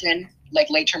abortion, like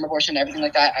late term abortion, everything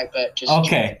like that. But just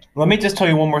Okay, let me just tell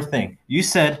you one more thing. You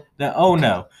said that, oh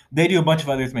no, they do a bunch of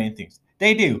other main things.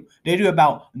 They do. They do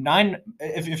about 9,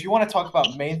 if you want to talk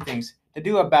about main things, they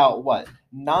do about,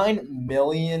 9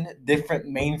 million different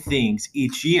main things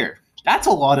each year. That's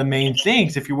a lot of main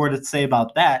things if you were to say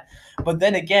about that. But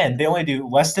then again, they only do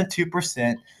less than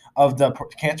 2% of the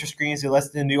cancer screenings. They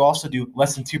also do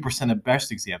less than 2% of breast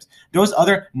exams. Those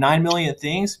other 9 million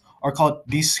things are called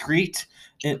discrete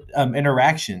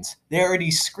interactions. They are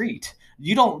discrete.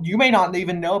 You may not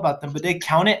even know about them, but they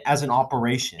count it as an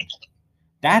operation.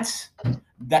 That's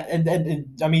that, and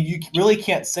I mean, you really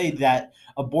can't say that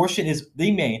abortion is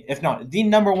the main, if not the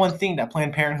number one thing that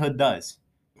Planned Parenthood does.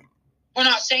 We're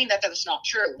not saying that that's not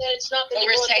true. That it's not the What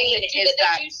we're number one thing saying they do, is but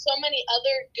that- they do so many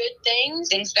other good things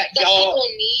That that y'all. people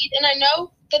need. And I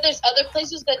know that there's other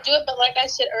places that do it, but like I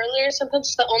said earlier, sometimes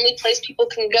it's the only place people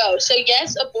can go. So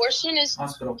yes, abortion is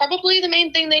Hospital. probably the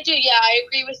main thing they do. Yeah, I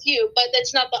agree with you, but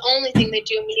that's not the only thing they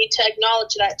do, and we need to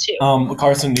acknowledge that too.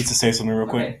 Carson needs to say something real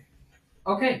quick.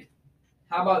 Okay.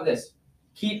 How about this?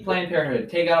 Keep Planned Parenthood.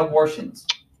 Take out abortions.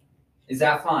 Is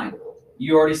that fine?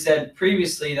 You already said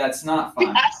previously that's not We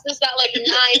fine. asked this that like 9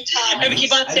 times. And we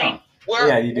keep on I saying, know. where,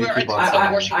 Yeah, you do where keep are on the saying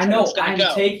abortion I know. clinics gonna I'm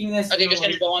go? taking this. Are they just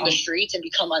going to go on the streets and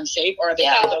become unsafe, or are they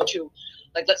going to go to,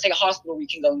 like, let's say a hospital we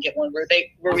can go and get one where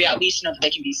we at least know that they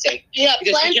can be safe? Yeah,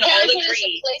 Because we Planned can all Parenthood is a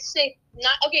agree- place safe.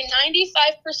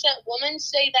 95% women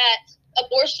say that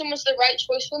abortion was the right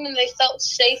choice for them, and they felt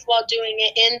safe while doing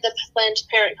it in the Planned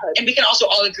Parenthood. And we can also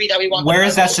all agree that we want. Where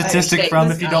is that the mothers statistic safe.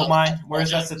 from, if you don't mind? Where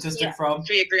is that Yeah. statistic from?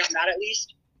 Do we agree on that at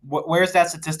least? Where is that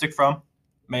statistic from?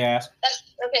 May I ask?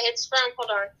 Okay, it's from.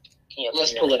 Hold on. Can you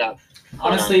Let's pull it up.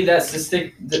 Honestly, the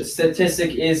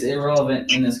statistic is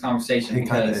irrelevant in this conversation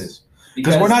because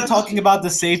Because we're not talking about the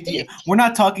safety. We're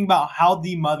not talking about how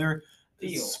the mother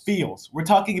Feels. feels. We're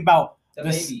talking about the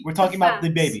this. baby. We're talking The about the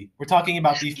facts. baby. We're talking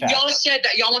about the facts. Y'all said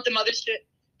that y'all want the mothers to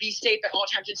be safe at all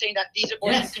times, and saying that these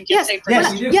abortions Yes. can get Yes, safe for yes,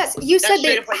 them. we do. Yes, you That's said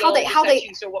straight they up what how y'all they just how said they.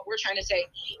 too. So what we're trying to say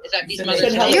is that these said mothers they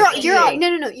can said Your they-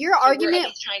 your no. Your So we're at argument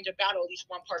least trying to battle at least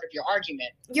one part of your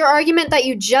argument. your argument that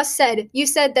you just said. You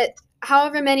said that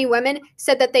however many women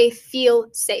said that they feel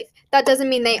safe. That doesn't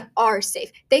mean they are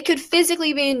safe. They could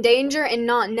physically be in danger and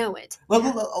not know it.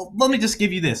 Let me just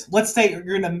give you this. Let's say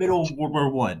you're in the middle of World War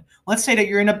One. Let's say that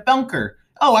you're in a bunker.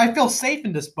 Oh, I feel safe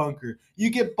in this bunker.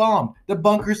 You get bombed. The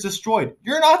bunker's destroyed.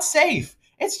 You're not safe.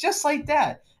 It's just like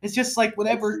that. It's just like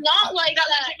whatever. It's not like that.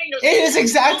 It is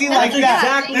exactly like That's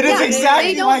that. exactly It is what it is.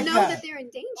 exactly They don't like know that. that they're in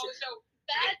danger. Oh, so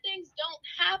Bad things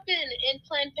don't happen in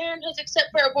Planned Parenthood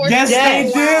except for abortion. Yes,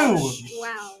 Yes. they do.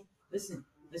 Wow. Listen.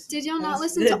 Did y'all not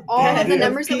That's listen the to all of the bad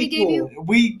numbers that we gave you?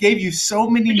 We gave you so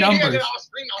many we can't hear numbers. them all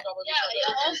scream on top of each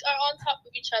Yeah, other. y'all are on top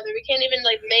of each other. We can't even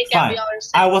like make Fine. out what y'all are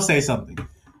saying. I will say something.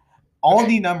 All Okay.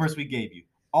 the numbers we gave you,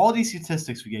 all these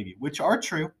statistics we gave you, which are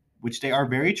true, which they are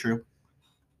very true.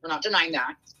 We're not denying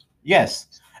that. Yes.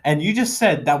 And you just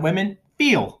said that women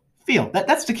feel.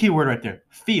 That's the key word right there.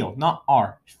 Feel, not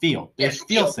are. Feel. They Yes,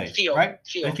 feel safe, right?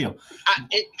 feel. They feel.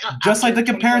 After Just like the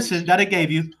 24 comparison weeks- that I gave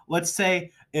you, let's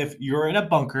say if you're in a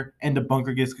bunker and the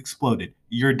bunker gets exploded,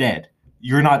 you're dead.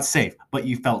 You're not safe, but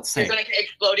you felt You're safe. going to get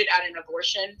exploded at an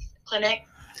abortion clinic.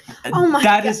 Oh my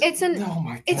That God, is- it's an- oh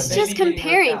my it's God. just Baby getting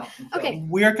comparing. worked out. Okay.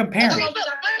 We are comparing. But what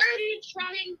are you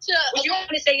trying to? What you want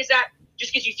to say is that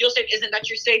just because you feel safe isn't that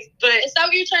you're safe, but Is that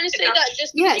what you're trying to say? It's That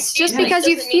just Yes, just Yes. because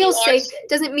you doesn't mean feel are safe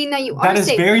doesn't mean that you are That is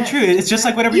safe. very Yes. true. It's just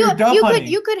like whenever You, you're dove you hunting. could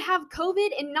you could have COVID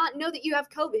and not know that you have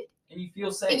COVID. And you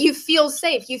feel safe. You feel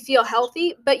safe. You feel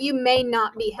healthy, but you may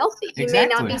not be healthy. You may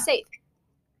not Exactly. be safe.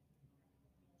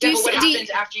 Do yeah, you, but what do you- happens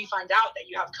after you find out that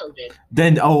you have COVID?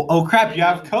 Then oh crap, you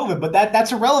have COVID. But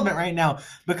that's irrelevant right now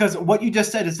because what you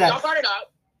just said is Y'all that brought it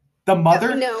up. the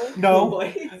mother. No. No.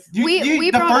 What?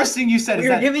 We The brought first thing you said is We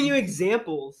were that giving you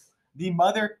examples. the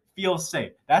mother feels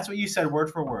safe. That's what you said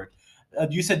word for word.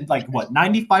 You said like what?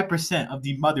 95% of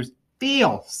the mothers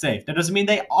feel safe. That doesn't mean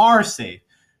they are safe.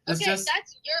 It's Okay, just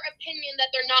that's your opinion that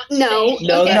they're not No. safe.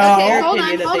 No, Okay, that's okay, their hold on,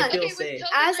 opinion hold that on. they feel Okay, with safe.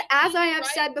 COVID-19, As I have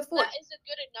right, said before. That is a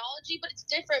good analogy, but it's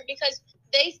different because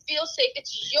they feel safe.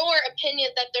 It's your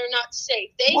opinion that they're not safe.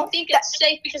 They What? think it's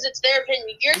safe because it's their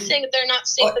opinion. You're saying that they're not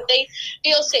safe, What? but they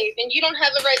feel safe, and you don't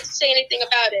have a right to say anything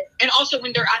about it. And also,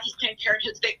 when they're at these Planned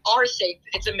Parenthoods, they are safe.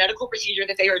 It's a medical procedure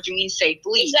that they are doing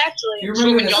safely. Exactly. You So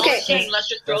remember when this- y'all Okay. are saying, let's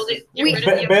just throw it, get We- rid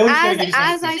of the Bailey's abortion. gonna give you some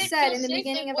As I statistics. said in the If they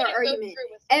beginning feel of our safe, they wouldn't go argument,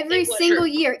 through with it. every They would. single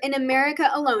year in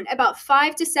America alone, about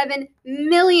 5 to 7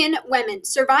 million women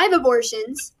survive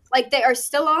abortions, like they are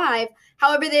still alive.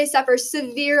 However, they suffer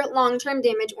severe long-term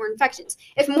damage or infections.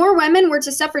 If more women were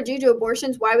to suffer due to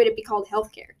abortions, why would it be called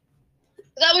healthcare?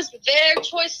 That was their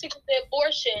choice to get the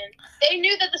abortion. They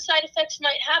knew that the side effects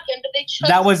might happen, but they chose.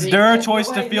 That was to their do it. choice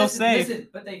to Wait, feel listen, safe. Listen,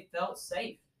 but they felt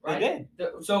safe, They right?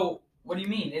 did. So what do you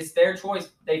mean? It's their choice.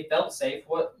 They felt safe.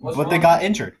 What's But they wrong? got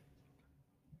injured.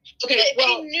 Okay, They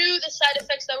well, knew the side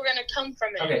effects that were going to come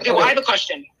from it. Okay. okay, well, I have a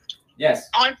question. Yes.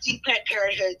 On these Planned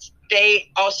Parenthoods,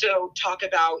 they also talk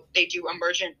about they do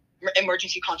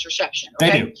emergency contraception. They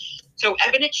Okay? do. So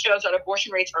evidence shows that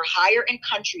abortion rates are higher in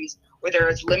countries where there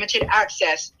is limited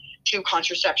access to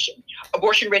contraception.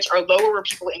 Abortion rates are lower where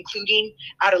people, including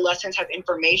adolescents, have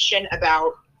information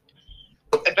about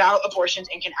abortions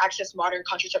and can access modern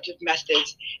contraceptive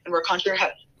methods, and where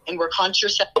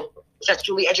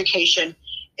contraceptually education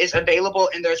is available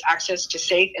and there's access to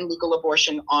safe and legal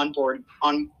abortion on board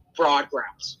broad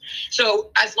grounds.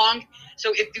 So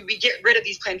if we get rid of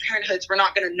these Planned Parenthoods, we're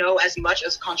not going to know as much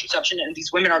as contraception, and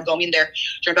these women are going there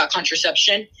to learn about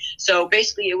contraception. So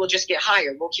basically, it will just get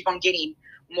higher. We'll keep on getting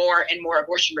more and more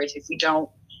abortion rates if we don't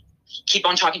keep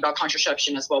on talking about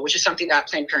contraception as well, which is something that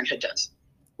Planned Parenthood does.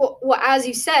 Well, as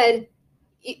you said,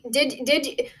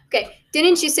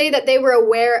 didn't you say that they were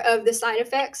aware of the side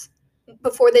effects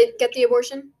before they get the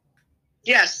abortion?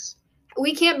 Yes.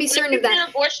 We can't be certain of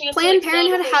that. Planned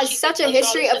Parenthood has such a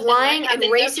history of lying and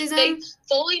racism. They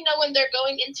fully know when they're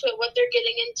going into it, what they're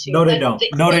getting into. No, they don't.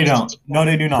 No, they don't. No,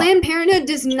 they do not. Planned Parenthood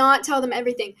does not tell them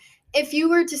everything. If you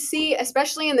were to see,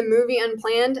 especially in the movie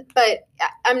Unplanned, but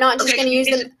I'm not just going to use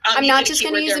them. I'm not just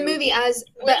going to use the movie as.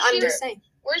 But I'm just saying.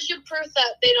 Where's your proof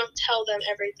that they don't tell them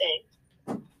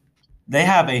everything? They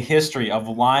have a history of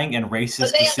lying and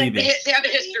racist deceiving. They have a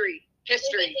history.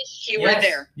 You were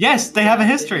there. Yes, they have a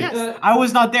history. Yes. I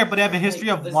was not there, but they have a history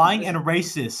of lying and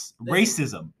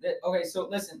racism. Okay, so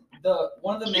listen.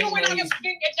 One of the main You went on a ladies.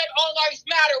 thing and said all lives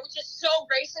matter, which is so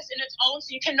racist in its own. So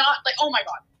you cannot oh my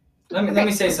god. Let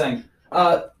me say something.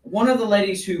 One of the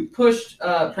ladies who pushed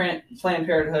Planned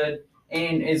Parenthood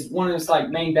and is one of its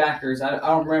main backers. I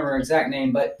don't remember her exact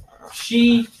name, but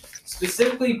she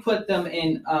specifically put them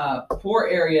in poor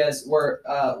areas where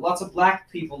lots of black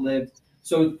people lived,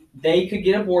 so they could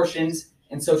get abortions,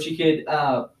 and so she could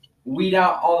weed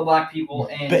out all the black people.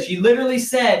 And she literally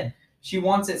said she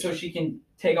wants it so she can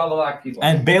take all the black people.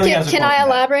 And Bailey has a Can I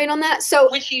elaborate on that?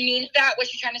 So when she means that, what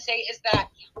she's trying to say is that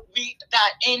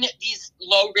in these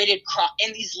low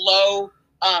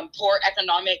poor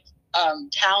economic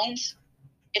towns,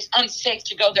 it's unsafe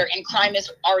to go there, and crime is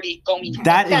already going.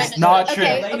 That is not true.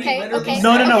 Okay.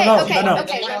 No.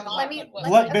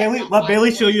 Let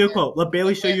Bailey show you a quote. Let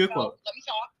Bailey show you a quote. Let me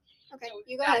talk. Okay,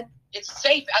 you go ahead. It's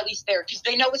safe at least there because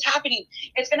they know what's happening.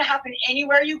 It's going to happen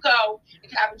anywhere you go. It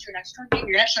can happen to your next door neighbor.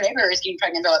 Your next door neighbor is getting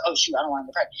pregnant. They're like, oh shoot, I don't want to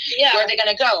get pregnant. Yeah. Where are they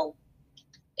going to go?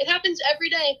 It happens every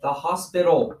day. The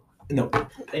hospital. No.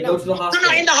 They go to the They're hospital.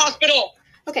 not in the hospital.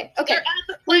 Okay. They're at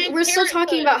the Planned We're still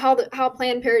talking Parenthood. about how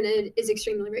Planned Parenthood is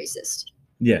extremely racist.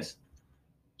 Yes.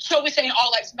 So we're saying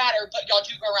all lives matter, but y'all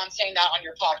do go around saying that on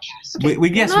your podcast. We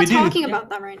We're not do. talking about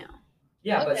that right now.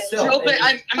 Yeah, but Okay. still. So, but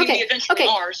I mean, Okay, we eventually okay.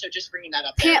 are, so just bringing that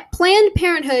up there. Planned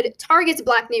Parenthood targets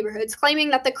black neighborhoods, claiming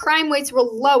that the crime rates were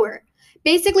lower.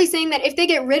 Basically saying that if they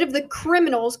get rid of the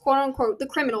criminals, quote unquote,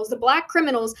 the black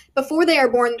criminals, before they are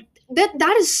born,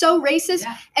 that is so racist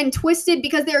and twisted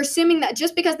because they're assuming that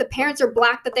just because the parents are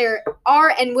black that they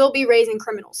are and will be raising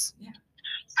criminals.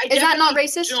 I Is that not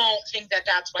definitely racist? don't think that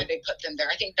that's why they put them there.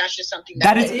 I think that's just something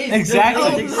That that is Oh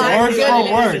exactly my word for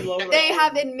goodness. word. They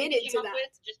have admitted came to up that.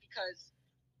 with just because.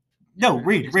 No,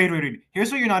 read.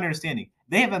 Here's what you're not understanding.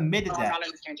 They have admitted I'm that not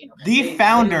understanding. Okay.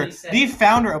 the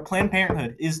founder of Planned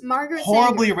Parenthood is Margaret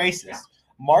horribly Sanger. racist.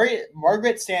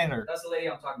 Margaret Sanger. That's the lady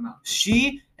I'm talking about.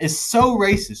 She is so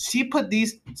racist. She put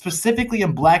these specifically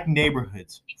in black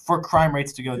neighborhoods for crime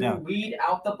rates to go To down. weed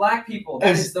out the black people.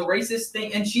 That is the racist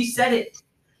thing, and she said it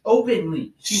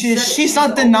openly. She's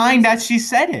not denying that she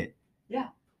said it. Yeah.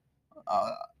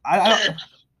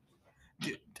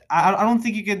 I don't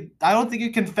think you can. I don't think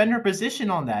you can defend her position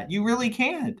on that. You really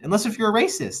can't, unless if you're a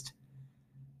racist.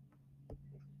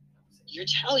 You're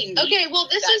telling me. Okay, well,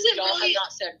 this that isn't y'all really. have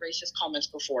not said racist comments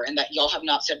before, and that y'all have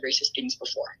not said racist things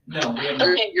before. No, we have not.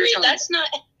 Okay, You're wait, telling that's not.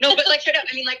 No, but straight up,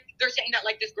 I mean, they're saying that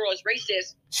this girl is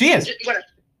racist. She is. Just, whatever.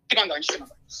 Keep on going. Just keep on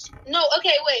going. No,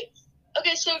 okay, wait.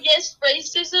 Okay, so yes,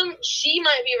 racism, she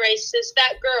might be racist.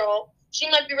 That girl, she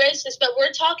might be racist, but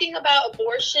we're talking about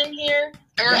abortion here.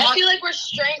 And we're I not- feel like we're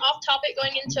straying off topic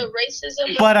going into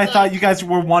racism. But I like- thought you guys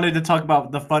wanted to talk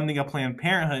about the funding of Planned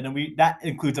Parenthood, and that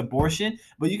includes abortion.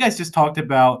 But you guys just talked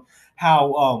about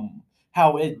how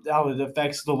it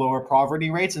affects the lower poverty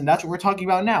rates, and that's what we're talking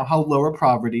about now. How lower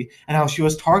poverty and how she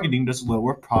was targeting those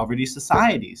lower poverty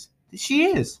societies. She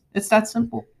is. It's that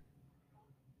simple.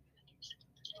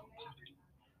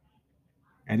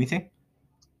 Anything?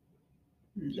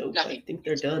 Nope, Nothing. I think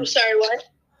they're done. I'm sorry, what?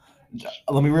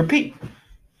 Let me repeat.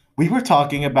 We were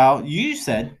talking about, you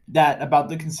said that about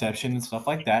the conception and stuff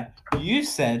like that. You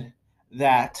said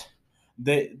that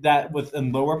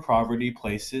within lower poverty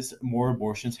places, more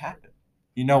abortions happen.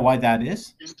 You know why that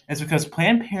is? It's because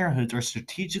Planned Parenthoods are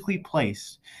strategically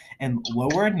placed in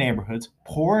lower neighborhoods,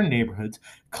 poorer neighborhoods,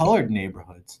 colored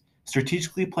neighborhoods,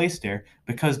 strategically placed there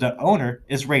because the owner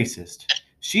is racist.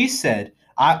 She said,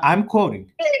 I'm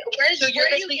quoting. Where are you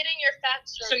basically- getting your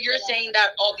facts from? So you're saying that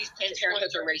all these Planned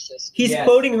Parenthoods are racist? He's Yes.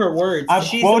 quoting her words. I'm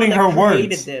She's quoting the one her that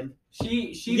created words. them.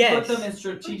 She Yes. put them in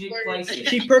strategic places.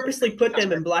 She purposely put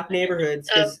them in black neighborhoods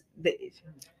because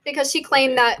because she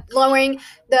claimed that lowering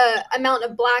the amount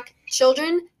of black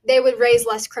children, they would raise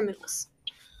less criminals.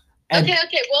 And Okay,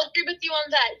 we'll agree with you on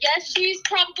that. Yes, she's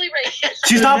probably racist.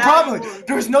 she's not probably.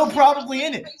 There's no probably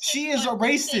in it. She is a Those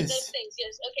racist. things,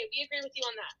 yes. Okay, we agree with you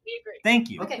on that. We agree. Thank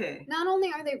you. Okay. Not only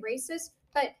are they racist,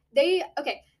 but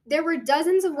there were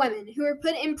dozens of women who were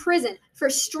put in prison for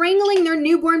strangling their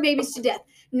newborn babies to death.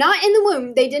 Not in the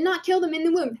womb. They did not kill them in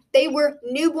the womb. They were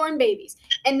newborn babies,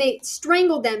 and they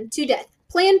strangled them to death.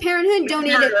 Planned Parenthood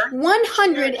donated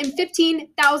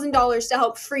 $115,000 to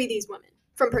help free these women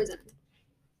from prison.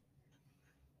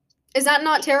 Is that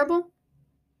not terrible?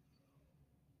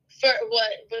 For what?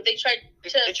 But they tried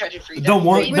to free The them.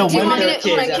 one, Do the you want women. me to,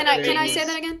 hold on, Kids can I after say babies.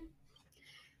 that again?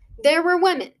 There were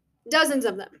women, dozens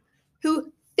of them,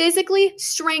 who physically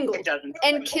strangled It doesn't.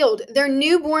 and killed their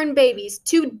newborn babies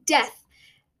to death,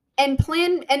 and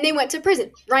they went to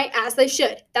prison, right? As they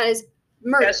should. That is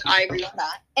murder. Yes, I agree on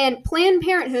that. And Planned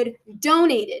Parenthood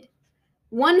donated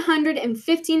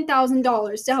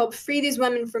 $115,000 to help free these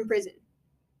women from prison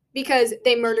because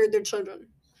they murdered their children.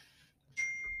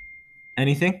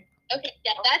 Anything? Okay,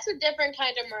 yeah, that's a different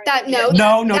kind of murder.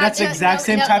 No, that that's the just- exact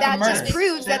same type of That just murder.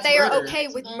 proves that That's they are murder. okay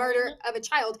with murder of a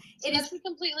child. So It that's is a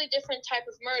completely different type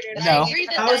of murder. And No. I agree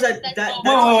that How is that's that- all-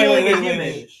 that- killing a Wait.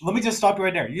 human. Let me just stop you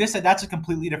right there. You just said that's a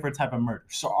completely different type of murder.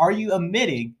 So are you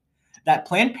admitting that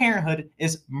Planned Parenthood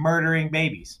is murdering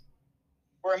babies?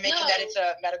 We're admitting No. that it's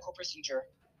a medical procedure.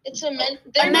 It's a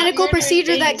medical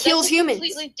procedure that kills humans.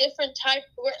 That's a completely different type.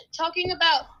 We're talking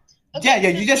about. Yeah,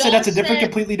 the you just said that's a girls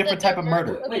completely different that type of the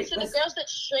murder. girls- Okay, Wait, so the let's- girls that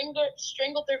strangled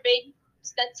their babies,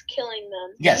 that's killing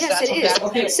them. Yes. Yes, it what is. that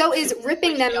Okay. So is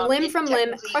ripping them limb from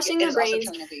limb, Technically, crushing it their is also brains.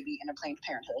 killing a baby in a Planned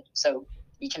Parenthood. So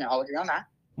we can all agree on that.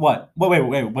 What? Wait.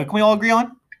 What can we all agree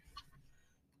on?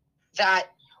 That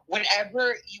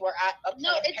whenever you are at a No,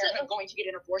 Planned it's Parenthood going to get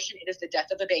an abortion, it is the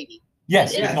death of a baby.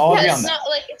 Yes, we Yes. can all agree It's on that. not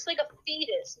like it's like a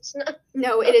fetus. It's not.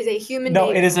 No, it is a human No,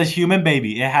 baby. it is a human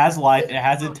baby. It has life. It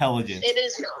has intelligence. It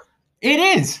is not. It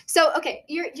is. So okay,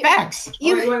 you're Facts.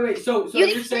 you Wait. So you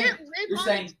you're saying can't live you're on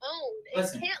saying- its own.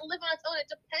 listen. It can't live on its own. It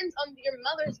depends on your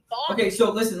mother's body. Okay,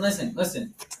 so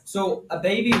listen. So a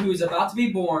baby who is about to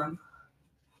be born,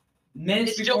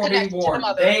 minutes It's still before being connected to the born,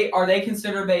 mother. are they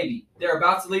considered a baby? They're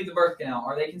about to leave the birth canal.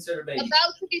 Are they considered babies?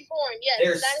 About to be born, yes.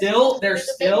 They're that is still considered a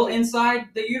still baby. inside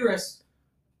the uterus.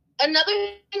 Another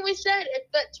thing we said is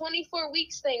that 24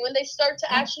 weeks thing when they start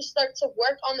to actually start to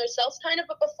work on themselves, kind of.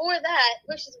 But before that,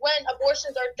 which is when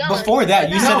abortions are done. Before that,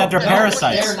 you said that they're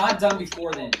parasites. They're not done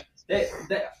before then.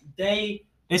 They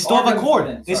They still have a Organs cord.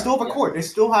 then, They still have sorry, a cord. They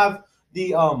still have the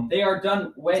they are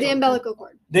done way. the umbilical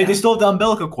cord. They still have the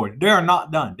umbilical cord. They are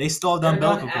not done. They still have the They're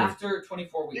done umbilical cord. after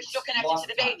 24 weeks. They're still connected Lots to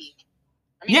the of times. baby.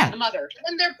 I mean, Yeah. to the mother.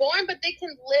 When they're born, but they can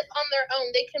live on their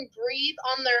own. They can breathe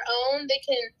on their own. They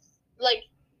can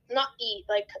not eat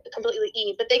completely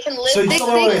eat, but they can live. So you- They, so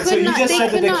they wait, could so you not. just They said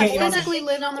that could they not can't eat on physically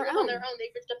live on their own. They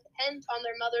depend on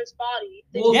their mother's body.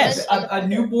 They Well, Yes. depend on the a mother.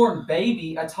 newborn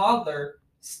baby, a toddler,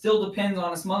 still depends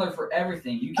on its mother for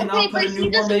everything. You cannot Okay, put but a he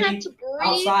newborn doesn't baby have to breathe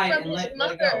outside from and his let it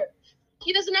mother. go.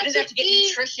 He doesn't He have doesn't to have to get eat.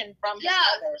 nutrition from his Yeah,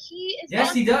 mother. he is. Yes,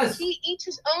 not- he does. He eats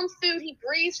his own food. He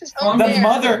breathes his From own The air.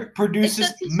 mother produces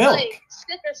Except he's milk.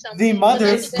 sick or something. The mother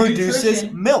It's produces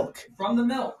nutrition. milk. From the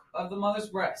milk of the mother's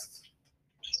breast.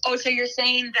 Oh, so you're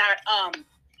saying that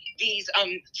these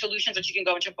solutions that you can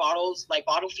go into bottles, like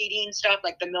bottle feeding stuff,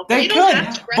 like the milk. They you don't could,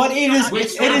 have to but breastfeed, it you don't is- have to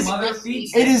Which it is- mother breastfeed.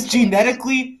 feeds It is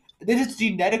genetically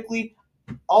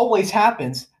always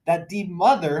happens that the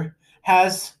mother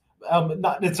has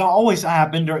it's not always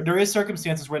happened. There is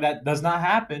circumstances where that does not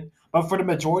happen, but for the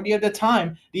majority of the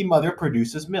time, the mother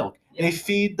produces milk. Yeah. They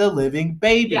feed the living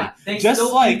baby. Yeah, they Just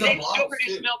still like- feed the They still bottles,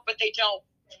 produce too. milk, but they don't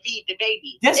feed the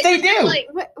baby. Yes, It they doesn't, do. like,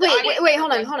 Wait,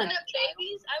 hold on. When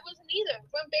babies, I wasn't either.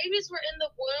 When babies were in the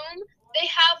womb, they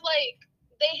have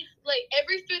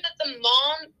every food that the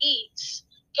mom eats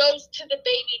goes to the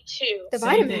baby too. The Same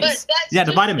vitamins. thing. But that's Yeah,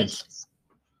 the just- vitamins.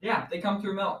 Yeah, they come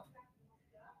through milk.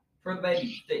 For the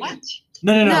baby. They What? eat.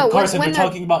 No, No, Carson, when they're they're-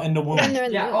 talking about in the womb. When they're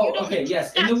in Yeah, the womb. oh, okay,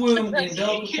 yes. In the womb, the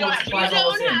umbilical You don't cord have to- supplies You all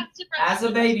don't those have things. to As a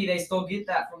breastfeed. baby, they still get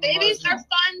that from the Babies mother's are milk.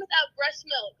 fine without breast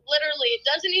milk. Literally, it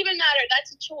doesn't even matter.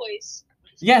 That's a choice.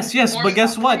 Yes, but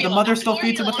guess what? The Formula. mother still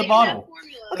feeds it with the bottle.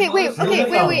 Okay, wait,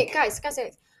 Formula. guys.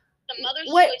 The mother's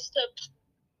What- choice to.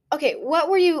 Okay, what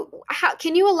were you? How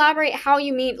can you elaborate how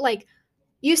you mean? Like,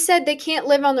 you said they can't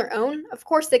live on their own. Of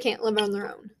course, they can't live on their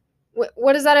own.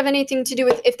 What does that have anything to do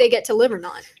with if they get to live or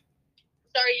not?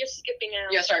 Sorry, you're skipping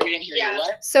out. Yeah, sorry, we didn't hear Yeah. you.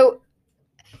 What? So,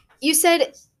 you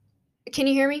said, can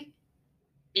you hear me?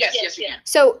 Yes, Yes, yes, we yeah. can.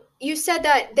 So you said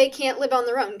that they can't live on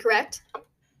their own, correct?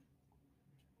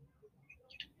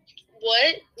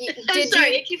 What? I'm Did sorry,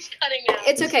 you? it keeps cutting out.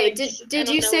 It's okay. Like, Did I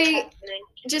don't you know say? what's happening.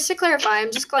 Just to clarify,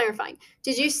 I'm just clarifying.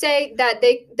 Did you say that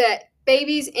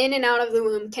babies in and out of the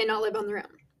womb cannot live on their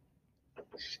own?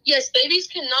 Yes, babies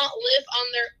cannot live on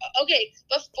their. Okay,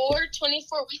 before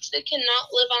 24 weeks, they cannot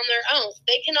live on their own.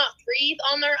 They cannot breathe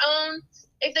on their own.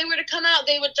 If they were to come out,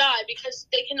 they would die because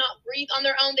they cannot breathe on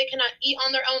their own. They cannot eat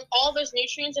on their own. All those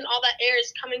nutrients and all that air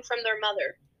is coming from their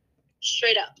mother,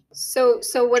 straight up. So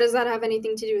what does that have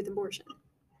anything to do with abortion?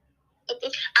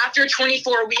 After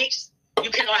 24 weeks, you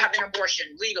cannot have an abortion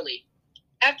legally.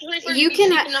 After 24 You weeks, can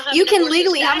cannot have you an can abortion.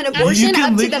 legally have an That's- abortion You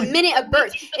can up to the legally- minute of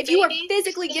birth. The If you are baby-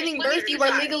 physically giving birth, you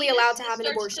are legally allowed to have an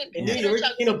abortion. In Yeah. New York,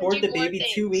 you can abort the baby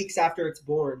 2 weeks after it's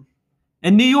born.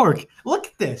 In New York, look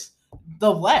at this.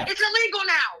 The left. It's illegal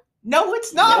now. No,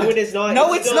 it's not. No, it is not.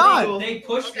 No, it's still not. legal. They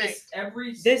push Okay. this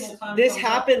every This single time. this it comes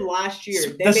up. happened last year.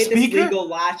 They The made speaker- this legal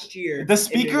last year. The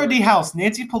Speaker of the House,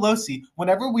 Nancy Pelosi,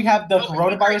 whenever we have the Okay,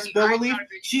 coronavirus crazy. bill I'm relief, not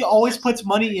agreeing. she always puts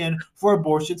money in for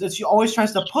abortions, and she always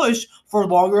tries to push for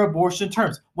longer abortion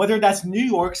terms. Whether that's New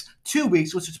York's 2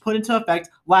 weeks, which was put into effect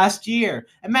last year.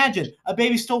 Imagine a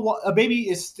baby is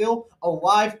still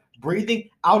alive, breathing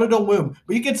out of the womb,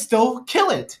 but you can still kill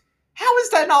it. How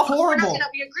is that not We're not horrible? gonna-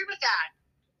 we agree with that.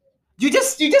 You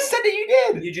just said that you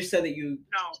did. You just said that you.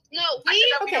 No. No, I we said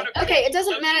that we don't agree. Okay, it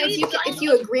doesn't matter if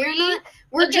you agree or not.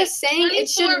 We're Okay, just saying 24 it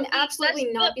shouldn't weeks, absolutely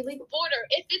that's not the be legal. border.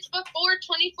 If it's before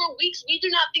 24 weeks, we do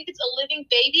not think it's a living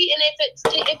baby, and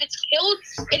if it's killed,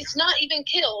 it's not even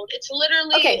killed. It's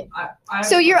literally Okay. I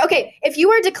So you're okay. If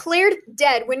you are declared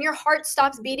dead when your heart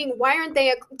stops beating, why aren't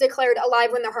they declared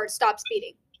alive when their heart stops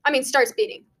beating? Starts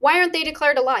beating. Why aren't they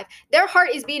declared alive? Their heart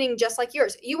is beating just like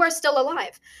yours. You are still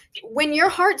alive. When your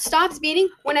heart stops beating,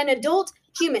 when an adult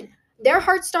human, their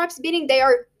heart stops beating, they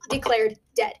are declared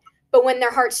dead. But when their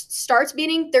heart starts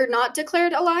beating, they're not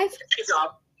declared alive. Good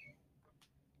job.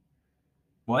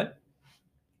 What?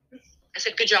 I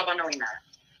said good job on knowing that.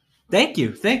 Thank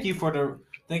you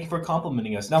for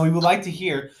complimenting us. Now we would like to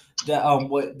hear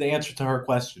what the answer to her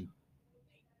question.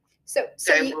 So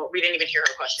Okay, well, we didn't even hear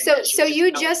her question. so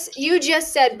you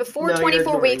just said before No, you're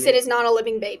 24 weeks ignoring it is not a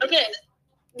living baby. okay.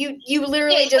 You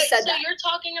literally just said so that. you're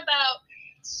talking about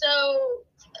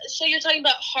so you're talking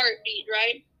about heartbeat,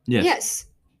 right? Yes.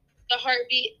 The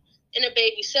heartbeat in a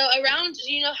baby. So around,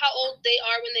 do you know how old they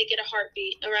are when they get a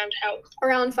heartbeat? Around how?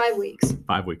 Around 5 weeks.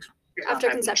 5 weeks. After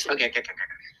conception. Okay.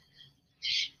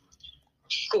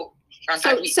 Cool. Around So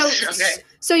 5 weeks. Okay.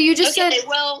 so you just Okay, said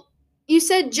well, you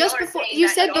said just Y'all are before saying you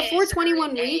that said y'all before consider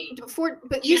 21 a weeks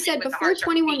but you unit said with the before heart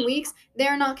starting 21 beating. weeks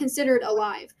they're not considered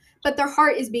alive, but their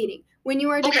heart is beating. When you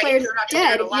are Okay, declared they're not considered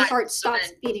dead, your alive, heart so stops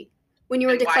then- beating. When you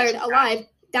are then why is declared it alive,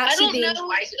 that I should don't be know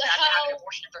Why is it bad to have an how.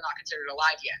 abortion if they're not considered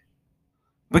alive yet?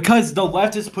 Because the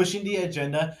left is pushing the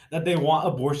agenda that they want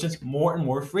abortions more and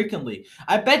more frequently.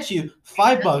 I bet you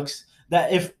 $5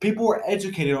 that if people were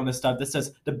educated on this stuff that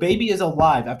says the baby is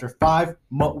alive after 5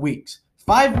 weeks.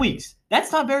 5 weeks.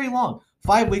 That's not very long.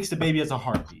 5 weeks the baby has a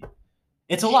heartbeat.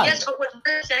 It's alive. Yes, but what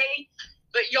we're saying,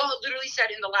 but y'all literally said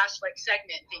in the last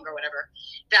segment thing or whatever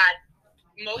that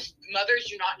most mothers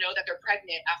do not know that they're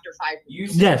pregnant after 5 weeks. You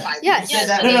said Yes. 5 Yes. weeks. You said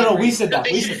that. No, we said that.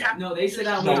 They We should said that. have No, they said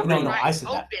that. No, we no, agreed. I said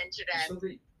that. Open to them So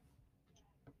agree.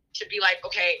 to be like,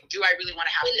 okay, do I really want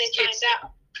to have When this they kid? find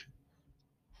out.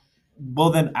 Well,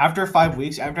 then after 5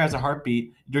 weeks, after it has a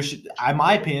heartbeat, there should, in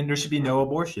my opinion, there should be no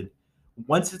abortion.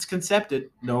 Once it's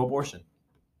concepted, no abortion.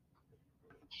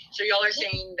 So y'all are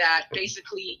saying that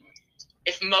basically,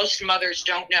 if most mothers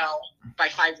don't know by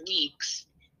 5 weeks,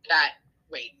 that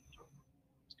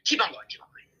keep on going.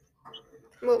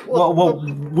 Well,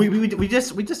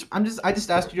 I just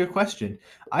asked you a question.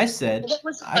 I said, What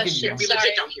was the I can- question? We Sorry.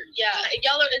 legit don't hear you. Yeah,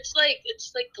 y'all are. It's like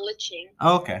glitching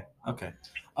oh, okay.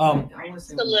 I wanna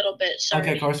say just a little bit. Sorry.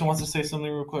 Okay, Carson wants to say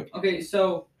something real quick. Okay,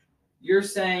 so you're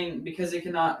saying because it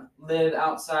cannot live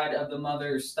outside of the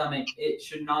mother's stomach, it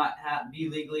should not be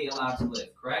legally allowed to live,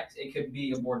 correct? It could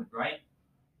be aborted, right?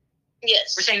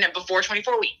 Yes. We're saying that before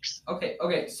 24 weeks. Okay,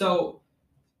 so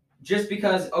just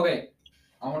because, I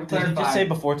want to Did you clarify. just say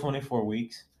before 24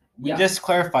 weeks? We Yeah. just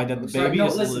clarified that the Sorry, baby no,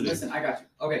 is listen, living. listen, I got you.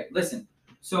 Okay, listen.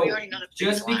 So We already know the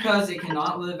just baby's alive. because it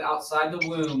cannot live outside the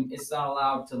womb, it's not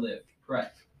allowed to live,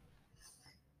 correct?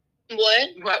 What?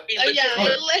 What we Oh, yeah,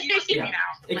 legit- literally. Yeah.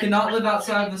 It cannot live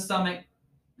outside of the stomach,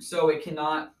 so it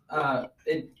cannot.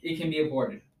 It can be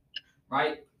aborted,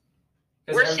 right?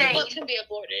 'Cause We're everything- saying- What can be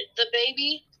aborted? The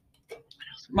baby?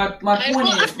 My point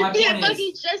is. But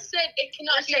he just said it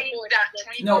cannot You're be saying aborted. that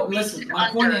 24 No, weeks listen. and My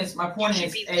point under, is.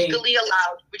 you should be legally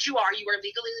allowed, which you are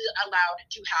legally allowed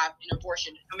to have an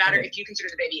abortion, no matter Okay. if you consider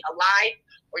the baby alive,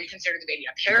 or you consider the baby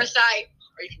a parasite,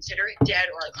 or you consider it dead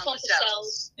or a clump of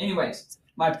cells. Anyways,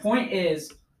 my point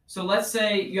is. So let's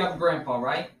say you have a grandpa,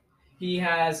 right? He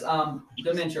has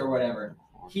dementia or whatever.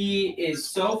 He is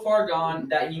so far gone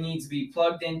that he needs to be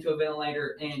plugged into a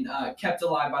ventilator and kept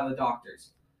alive by the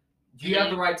doctors. Do you have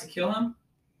the right to kill him?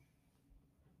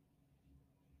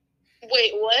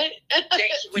 Wait, what?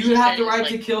 Do you have the right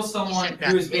to kill someone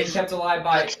who is being kept alive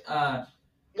by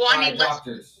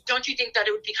doctors? Don't you think that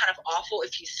it would be kind of awful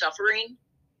if he's suffering?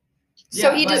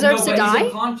 So he deserves to die? He's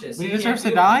unconscious. He deserves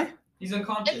to die? He's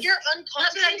unconscious. If you're Not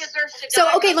that he unconscious, deserves to So,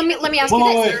 die. okay, let me ask you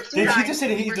Wait, this. did he just say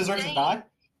that he deserves to die?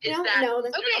 No, That- no,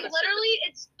 that's okay, literally,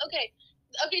 it's okay.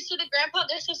 Okay, so the grandpa,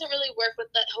 this doesn't really work with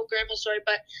that whole grandpa story,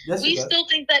 but Yes, we it does. still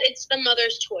think that it's the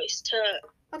mother's choice to.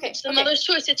 okay. It's the Okay. mother's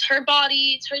choice. It's her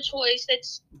body. It's her choice.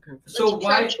 It's So it's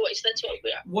why? her choice. That's what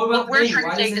we are. What What about the we're baby? trying Why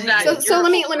to say doesn't is it that exist? So your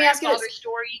let me ask you this. grandfather's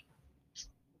story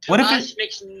to What if us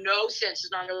makes no sense.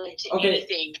 It's not related to Okay.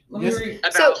 anything Let me Yes. read.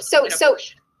 about So- an so-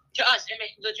 abortion. To us, it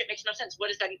legit makes no sense. What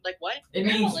does that like? What? It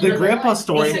means The grandpa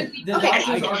story. Listen, the Okay,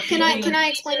 doctors are Can I killing-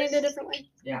 explain it a different way?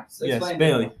 Yeah. So Yes, explain it.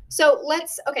 Bailey. So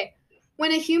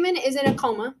when a human is in a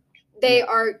coma, they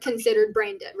are considered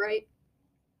brain dead, right?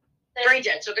 Brain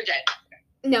dead. So they're dead.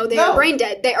 No, they No. are brain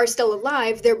dead. They are still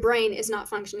alive. Their brain is not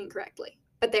functioning correctly,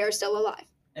 but they are still alive.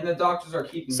 And the doctors are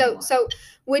keeping. So them alive. so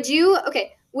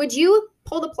would you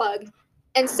pull the plug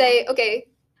and say, okay,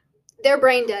 they're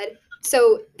brain dead,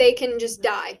 so they can just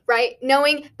die, right?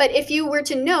 But if you were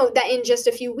to know that in just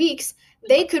a few weeks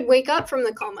they could wake up from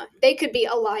the coma, they could be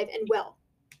alive and well.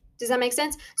 Does that make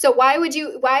sense? So why would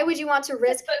you want to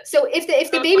risk? So if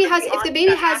the baby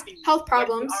has health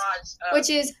problems, which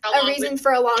is a reason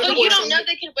for a lot of But you don't abortions. know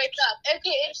they could wake up.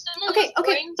 Okay, if someone Okay, was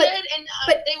okay, brain but- dead and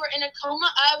but- they were in a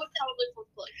coma, I would probably pull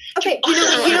the plug. Okay,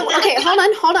 okay, hold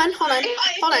on.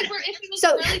 If it was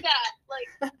So- really bad,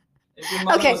 like If your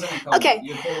mother okay, was in a coma, okay,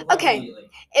 you pull the plug okay. immediately.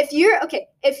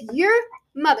 If your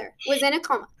mother was in a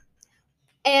coma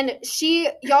and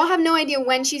y'all have no idea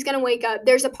when she's gonna wake up,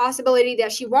 there's a possibility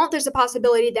that she won't, there's a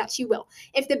possibility that she will.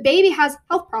 If the baby has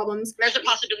health problems, There's a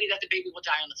possibility that the baby will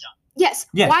die on its own. yes.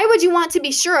 Yes. Why would you want to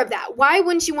be sure of that? Why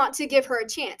wouldn't you want to give her a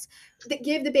chance?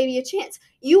 Give the baby a chance.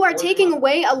 You are Or taking what?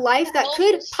 away a life that help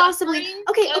could the possibly. suffering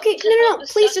Okay, of- okay, to no. help the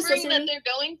Please just suffering listen to me. that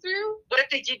they're going through. What if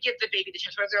they did give the baby the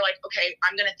chance? What if they're like, okay,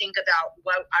 I'm gonna think about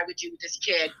what I would do with this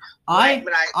kid. I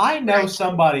When I know Right.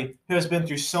 somebody who has been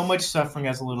through so much suffering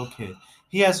as a little kid.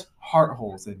 He has heart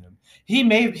holes in him.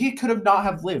 He could have not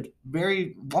have lived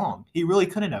very long. He really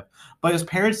couldn't have. But his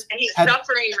parents and he's had.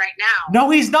 suffering right now. No,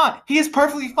 he's not. He is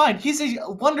perfectly fine. He's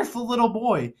a wonderful little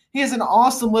boy. He is an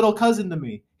awesome little cousin to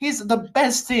me. He's the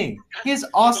best thing. He's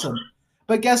awesome.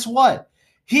 But guess what?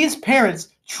 His parents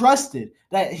trusted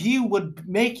that he would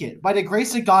make it. By the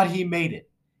grace of God, he made it.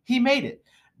 He made it.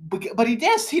 But he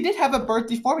did have a birth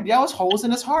deformity. That was holes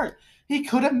in his heart. He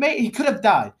could have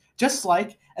died. Just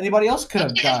like anybody else could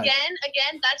have Okay, died.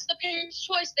 again, that's the parents'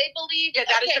 choice. They believe. Yeah,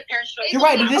 that is okay, the parents' choice. You're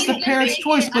right. It is the Okay, parents' okay,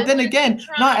 choice. I But then wanna again, keep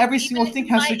not trying, every even single if thing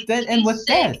you has to might end be with sick.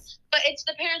 death. But it's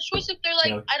the parents' choice if they're like,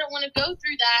 Yeah. I don't want to go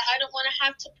through that. I don't want to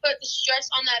have to put the stress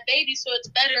on that baby. So it's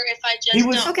better if I just He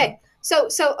was- don't. Okay, so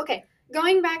okay,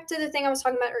 going back to the thing I was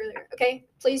talking about earlier. Okay,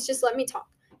 please just let me talk.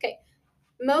 Okay,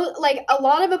 like a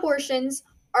lot of abortions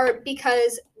are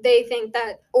because they think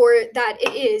that, or that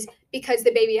it is because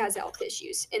the baby has health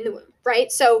issues in the womb, right?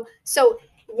 So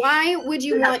why would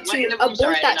you want Like in to the womb, abort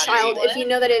sorry, I that did not hear child you. if you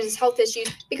know that it is health issues?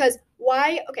 Because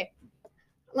why? Okay,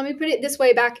 let me put it this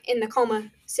way back in the coma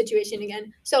situation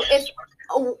again. So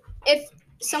if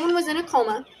someone was in a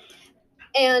coma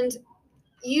and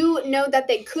you know that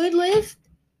they could live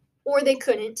or they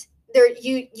couldn't,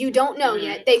 you don't know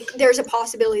yet. There's a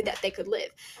possibility that they could live.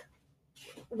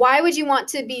 Why would you want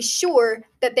to be sure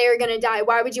that they are going to die?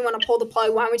 Why would you want to pull the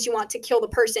plug? Why would you want to kill the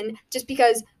person just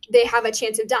because they have a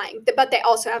chance of dying, but they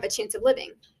also have a chance of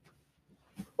living?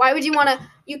 Why would you want to?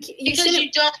 You Because shouldn't.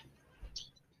 you don't.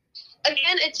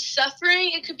 Again, it's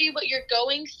suffering. It could be what you're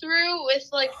going through with,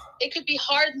 like, it could be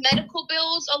hard medical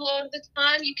bills a lot of the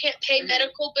time. You can't pay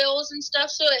medical bills and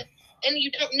stuff. And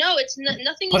you don't know. It's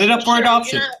nothing. Put is it up for sure.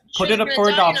 adoption. You're not Put sure it up they're for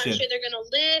gonna die. You're adoption. not sure they're gonna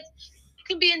live. It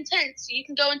can be intense. You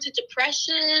can go into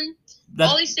depression. That-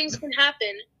 All these things can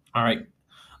happen. All right.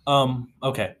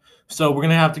 Okay. So we're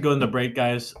gonna have to go into break,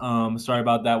 guys. Sorry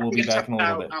about that. We'll be back in a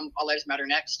little bit. All lives matter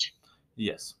next.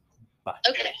 Yes.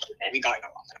 Okay. We got it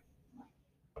on that.